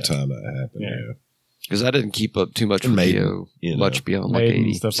about the time that happened. Yeah. Yeah. Because I didn't keep up too much with Maiden, Dio, you know. much beyond like Maiden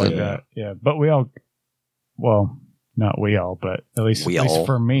 80. stuff like Yeah. that. Yeah, but we all, well, not we all, but at least, We at least all.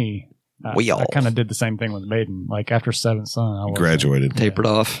 for me, We I all. kind of did the same thing with Maiden. Like after Seventh Son, I was Graduated. Tapered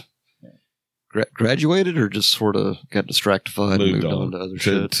off. Graduated or just sort of got distractified and moved on to other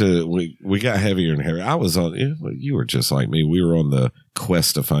shit? We got heavier and heavier. I was on. Yeah, well, you were just like me. We were on the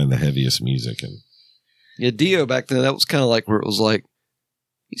quest to find the heaviest music, and Yeah, Dio back then, that was kind of like where it was like,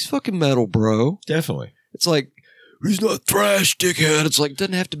 he's fucking metal, bro. definitely. It's like, he's not thrash, dickhead. It's like,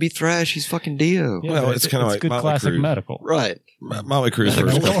 doesn't have to be thrash. He's fucking Dio. Yeah, Well, but it's kinda like good Motley classic Crue. medical. Right. Motley Crue's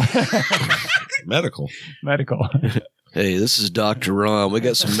first medical. Medical. Hey, this is Dr. Ron. We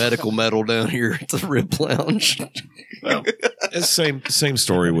got some medical metal down here at the Rib Lounge. Well, it's same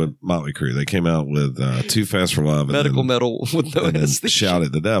story with Motley Crue. They came out with Too Fast for Love, and Medical then, metal with no and then anesthesia. Shout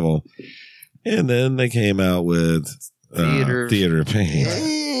at the Devil, and then they came out with Theater of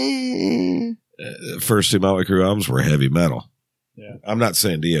Pain. First two Motley Crue albums were heavy metal. Yeah. I'm not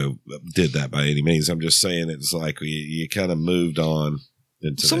saying Dio did that by any means. I'm just saying it's like you kind of moved on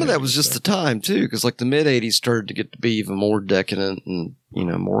into Some the of that heavy was just stuff. the time too, because like the mid '80s started to get to be even more decadent and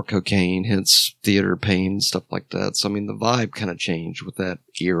more cocaine, hence Theater of Pain and stuff like that. So I mean, the vibe kind of changed with that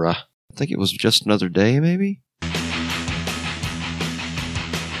era. I think it was Just Another Day, maybe.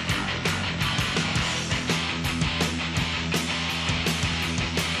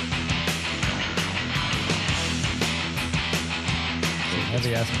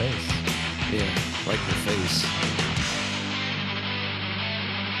 Heavy ass bass. Yeah, like your face.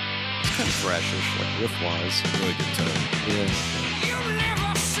 It's kind of thrashish, like riff wise. Really good tone. Yeah. You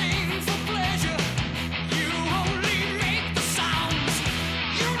never sing for pleasure. You only make the sounds.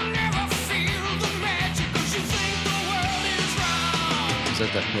 You never feel the magic 'cause you think the world is round. Is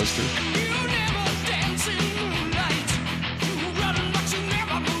that poster? You never dance in moonlight. You run but you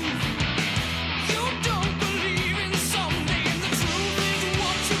never move. You don't believe in someday, and the truth is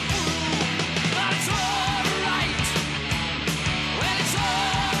what you prove. But it's alright. Well, it's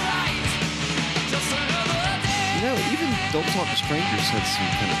alright. Just another day. You know, even Don't Talk to Strangers had some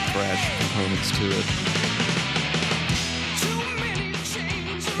kind of thrash components to it. Too many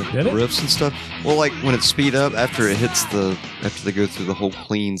chains. Like Did it? riffs and stuff. Well, like when it speed up after it hits after they go through the whole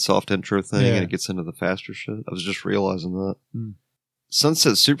clean soft intro thing Yeah. and it gets into the faster shit. I was just realizing that. Hmm.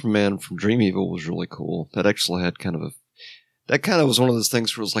 Sunset Superman from Dream Evil was really cool. That actually had that kind of was one of those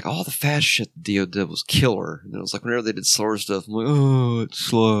things where it was like all the fast shit Dio did was killer. And it was like whenever they did slower stuff, I'm like, oh, it's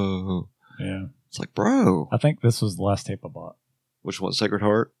slow. Yeah. It's like, bro. I think this was the last tape I bought. Which one? Sacred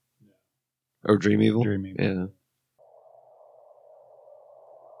Heart? Or Dream Evil? Dream Evil. Yeah.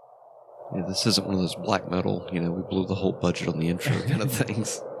 Yeah, this isn't one of those black metal, we blew the whole budget on the intro kind of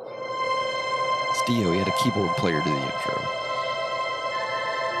things. It's Dio. He had a keyboard player do the intro.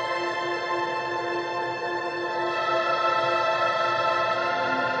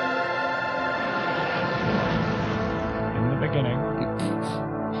 In the beginning.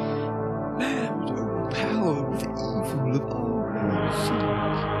 Power of evil of all.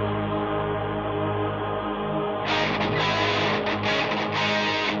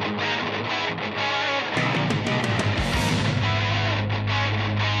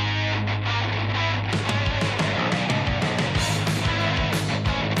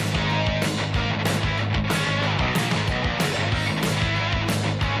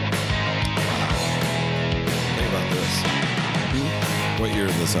 Think about this. What year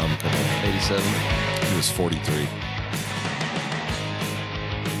did this album come out? 87. He was 43.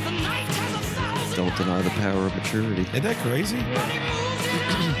 Don't deny the power of maturity. Isn't that crazy?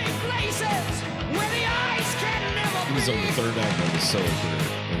 He was on the third album of his solo career.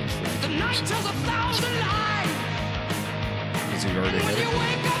 When he was 43. Was he already had it?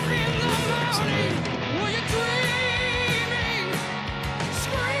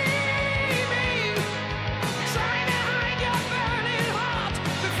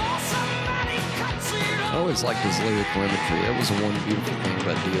 I always liked his lyrical imagery. That was the one beautiful thing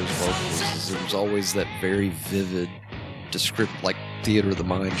about Dio's vocals. Is there was always that very vivid, like theater of the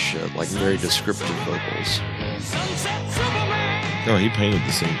mind shit, like very descriptive vocals. Oh, he painted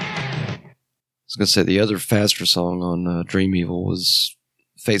the scene. I was gonna say the other faster song on Dream Evil was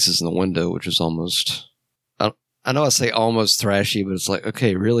 "Faces in the Window," which was almost. I know I say almost thrashy, but it's like,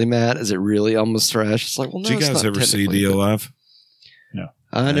 okay, really, Matt? Is it really almost thrash? It's like, well, no. Did you it's guys not ever see technically, Dio but- live?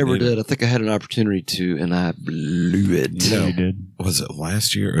 I never did. did. I think I had an opportunity to, and I blew it. No. You did. Was it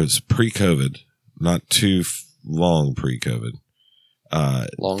last year? It was pre-COVID, not too long pre-COVID.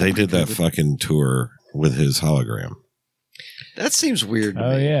 Long They did that pre-COVID. fucking tour with his hologram. That seems weird to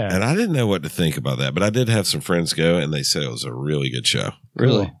Oh, me. yeah. And I didn't know what to think about that, but I did have some friends go, and they said it was a really good show.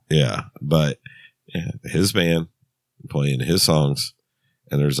 Really? Cool. Yeah, but his band playing his songs,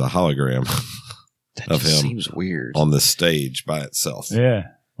 and there's a hologram That of just him seems weird. on the stage by itself Yeah.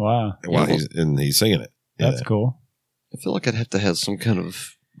 Wow. while he's singing it. That's Yeah. cool. I feel like I'd have to have some kind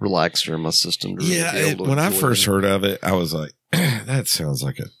of relaxer in my system to really Yeah, be able to when I enjoy first it. heard of it, I was like, that sounds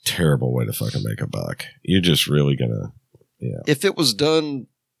like a terrible way to fucking make a buck. You're just really gonna, If it was done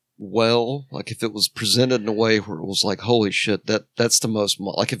well, like if it was presented in a way where it was like, holy shit, that's the most,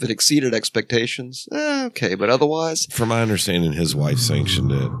 like if it exceeded expectations, okay, but otherwise, From my understanding, his wife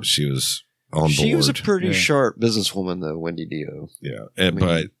sanctioned it. She was on board. she was a pretty Yeah. sharp businesswoman though, Wendy Dio. yeah, I mean-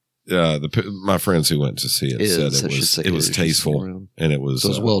 but my friends who went to see it said it was tasteful and it was So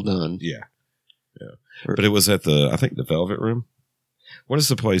it was well done. Yeah. But it was at I think the Velvet Room. What is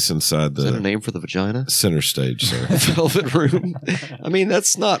the place inside Is that a the name for the vagina? center stage, sir? Velvet Room. I mean,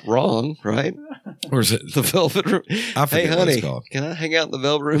 that's not wrong, right? Or is it The Velvet Room. I Hey, forget what honey, it's called. can I hang out in the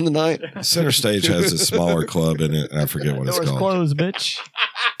Velvet Room tonight? Center stage has a smaller club in it, and I forget what it's Doors called. closed, bitch.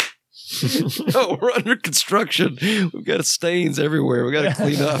 No, we're under construction. We've got stains everywhere. We got to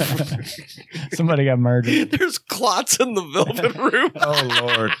clean up. Somebody got murdered. There's clots in the Velvet Room. Oh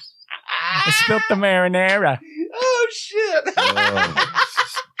Lord! I spilt the marinara. Oh shit! Oh,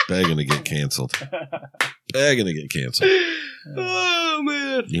 begging to get canceled. Begging to get canceled. Oh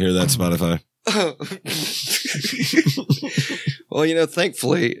man. You hear that, Spotify? Well,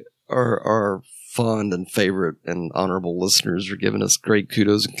 thankfully, our fond and favorite and honorable listeners are giving us great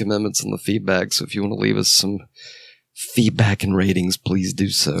kudos and commitments in the feedback. So if you want to leave us some feedback and ratings, please do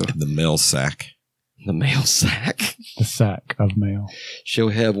so. In the mail sack. The mail sack. The sack of mail. Shall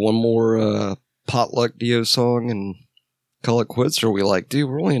we have one more potluck Dio song and call it quits? Or are we like, dude,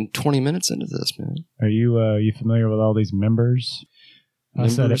 we're only in 20 minutes into this, man? Are you familiar with all these members? I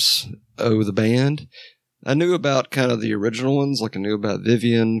said it. Members? Oh, the band? I knew about kind of the original ones. Like I knew about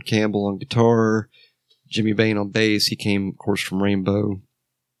Vivian Campbell on guitar, Jimmy Bain on bass. He came, of course, from Rainbow.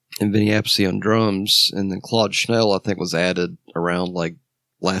 And Vinny Appice on drums. And then Claude Schnell, I think, was added around like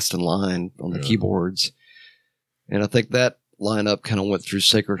last in line on the keyboards. And I think that lineup kind of went through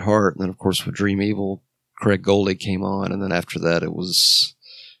Sacred Heart. And then, of course, with Dream Evil, Craig Goldie came on. And then after that, it was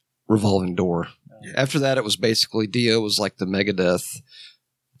Revolving Door. After that, it was basically Dio was like the Megadeth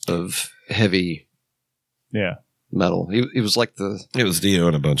of heavy Yeah. metal. He was like It was Dio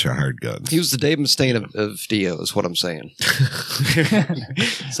and a bunch of hired guns. he was the Dave Mustaine of Dio is what I'm saying.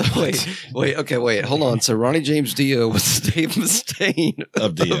 So wait, hold on. So Ronnie James Dio was the Dave Mustaine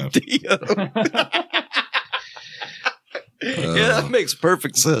Of Dio. Yeah, that makes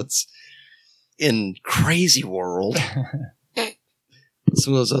perfect sense. In Crazy World,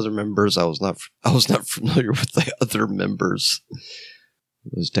 some of those other members, I was not familiar with the other members.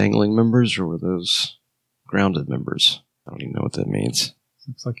 Those dangling members, or were those grounded members? I don't even know what that means.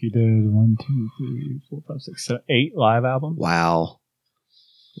 Looks like you did 1, 2, 3, 4, 5, 6, 7, 8 live albums. Wow.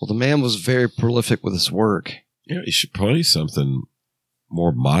 Well, the man was very prolific with his work. Yeah, you should play something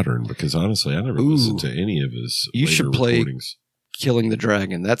more modern because honestly, I never listened to any of his. You later should play recordings. Killing the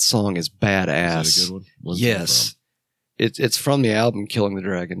Dragon. That song is badass. Is that a good one? When's that Yes. It's from the album Killing the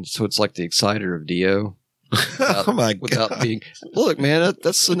Dragon, so it's like the Exciter of Dio. from? Oh my Without god! being, look, man,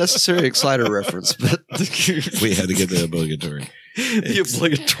 that's a necessary Exciter reference, but We had to get the obligatory. the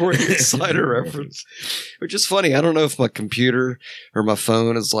obligatory Exciter reference, which is funny. I don't know if my computer or my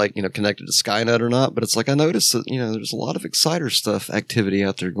phone is like, connected to Skynet or not, but it's like I noticed that, there's a lot of Exciter stuff activity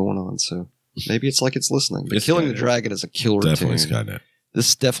out there going on. So maybe it's like it's listening. But It's Killing the Skynet. Dragon is a killer Definitely tune. Skynet.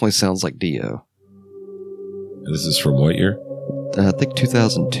 This definitely sounds like Dio. And this is from what year? I think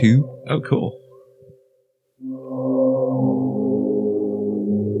 2002. Oh, cool.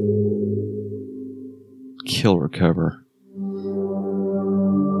 Kill Recover.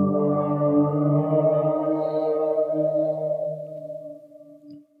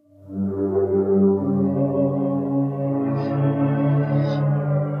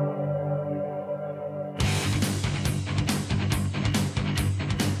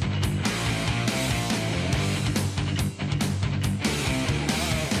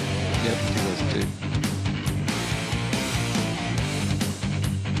 Yep, 2002.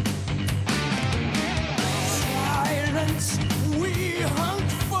 Silence, we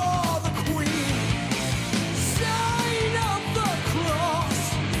hunt for the queen. Sign of the cross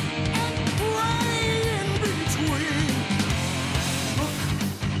and pray in between. Look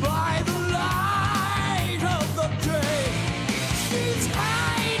by the light of the day. She's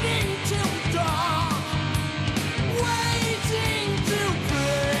hiding till dark, waiting to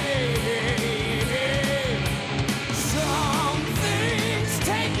play. Something's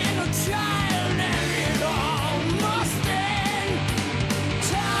taking a child and it all must end.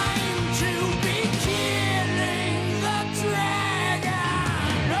 Time to be killing the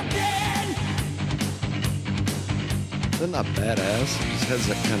dragon again. They're not badass. It just has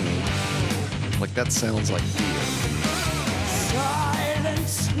that kind of, like, that sounds like Dio.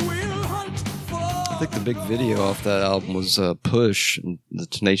 Silence will hunt for I think the big video off that album was Push, and the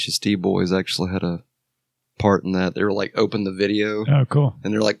Tenacious D Boys actually had a part in that. They were like, open the video, Oh, cool.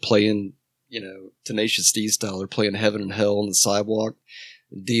 and they're like playing, Tenacious D style. They're playing Heaven and Hell on the sidewalk.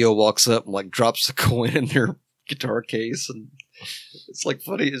 And Dio walks up and like drops the coin in their guitar case, and it's like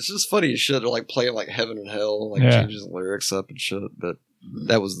funny. It's just funny as shit. They're like playing like Heaven and Hell, like Yeah. changes the lyrics up and shit. But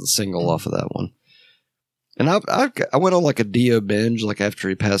that was the single off of that one. And I went on like a Dio binge, like after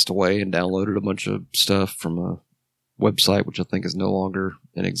he passed away, and downloaded a bunch of stuff from a website, which I think is no longer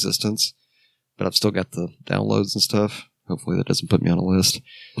in existence. But I've still got the downloads and stuff. Hopefully that doesn't put me on a list.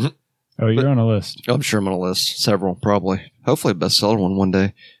 Oh, you're on a list. I'm sure I'm on a list. Several, probably. Hopefully a bestseller one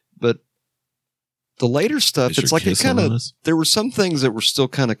day. But the later stuff, Is it's your like it Kiss on kind the of, list? there were some things that were still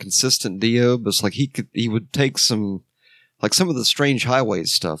kind of consistent Dio, but it's like he would take some, like some of the Strange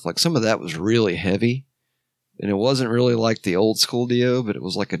Highways stuff, like some of that was really heavy. And it wasn't really like the old school Dio, but it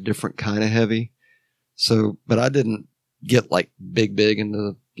was like a different kind of heavy. So, but I didn't get like big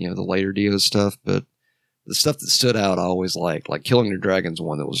into, the later Dio stuff, but the stuff that stood out, I always liked. Like Killing the Dragon's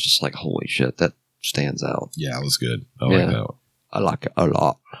one that was just like, holy shit, that stands out. Yeah, it was good. I Yeah. like that one. I like it a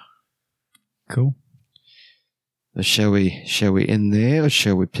lot. Cool. Shall we end there, or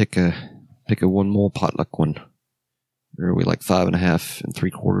shall we pick a one more potluck one? Or are we like 5.5 and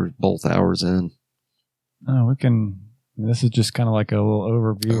 3/4 both hours in? Oh, we can. This is just kind of like a little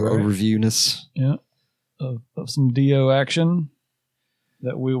overview, right? Overviewness. Yeah, of some Dio action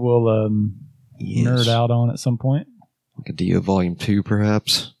that we will nerd out on at some point. Like a Dio Volume 2,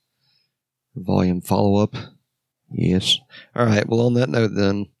 perhaps. Volume follow-up. Yes. All right. Well, on that note,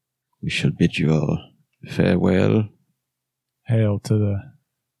 then, we shall bid you all farewell. Hail to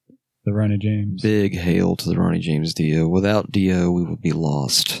the Ronnie James. Big hail to the Ronnie James Dio. Without Dio, we would be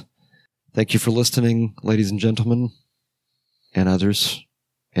lost. Thank you for listening, ladies and gentlemen, and others,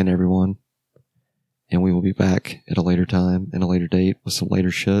 and everyone. And we will be back at a later time and a later date with some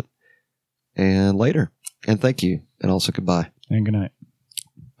later shit. And later. And thank you. And also goodbye. And good night.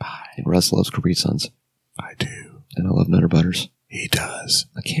 Bye. And Russ loves Capri Suns. I do. And I love Nutter Butters. He does.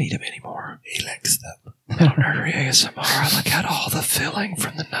 I can't eat them anymore. He likes them. Metal Nerdery ASMR. I look at all the filling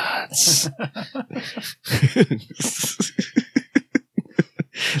from the nuts.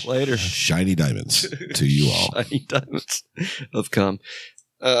 Later. Shiny diamonds to you all. Shiny diamonds of cum.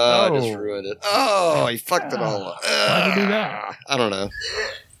 I just Oh. ruined it. Oh, he fucked it all up. Why'd you do that? I don't know.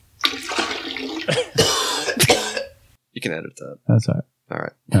 You can edit that. That's all right. All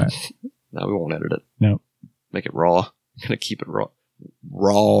right. All right. No, we won't edit it. No. Make it raw. I'm gonna keep it raw.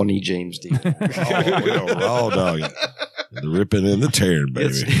 Ronnie James Dio. Raw dog. The ripping and the tearing,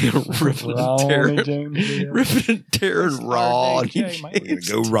 baby. It's ripping and Ronnie tearing. James Dio. Ripping and tearing Ronnie RDJ, mate. We're James.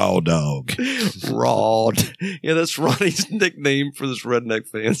 gonna go raw dog. Raw. Yeah, that's Ronnie's nickname for this redneck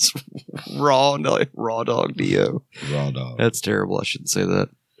fans. Raw Dog Dio. Raw dog. That's terrible. I shouldn't say that.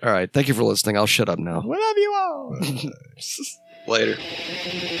 All right. Thank you for listening. I'll shut up now. We love you all. Later.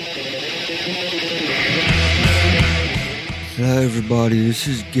 Hello, everybody. This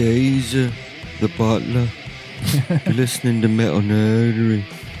is Gazer, the butler. You're listening to Metal Nerdery.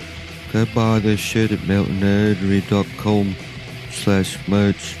 Go buy their shit at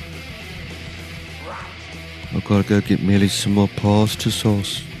metalnerdery.com/merch. I've got to go get Millie some more pasta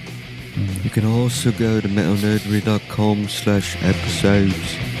sauce. You can also go to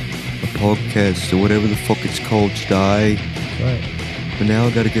metalnerdery.com/episodes, a podcast, or whatever the fuck it's called today. Right. But now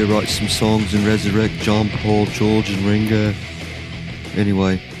I gotta go write some songs and resurrect John, Paul, George, and Ringo.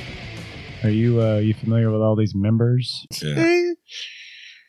 Anyway. Are you familiar with all these members? Yeah.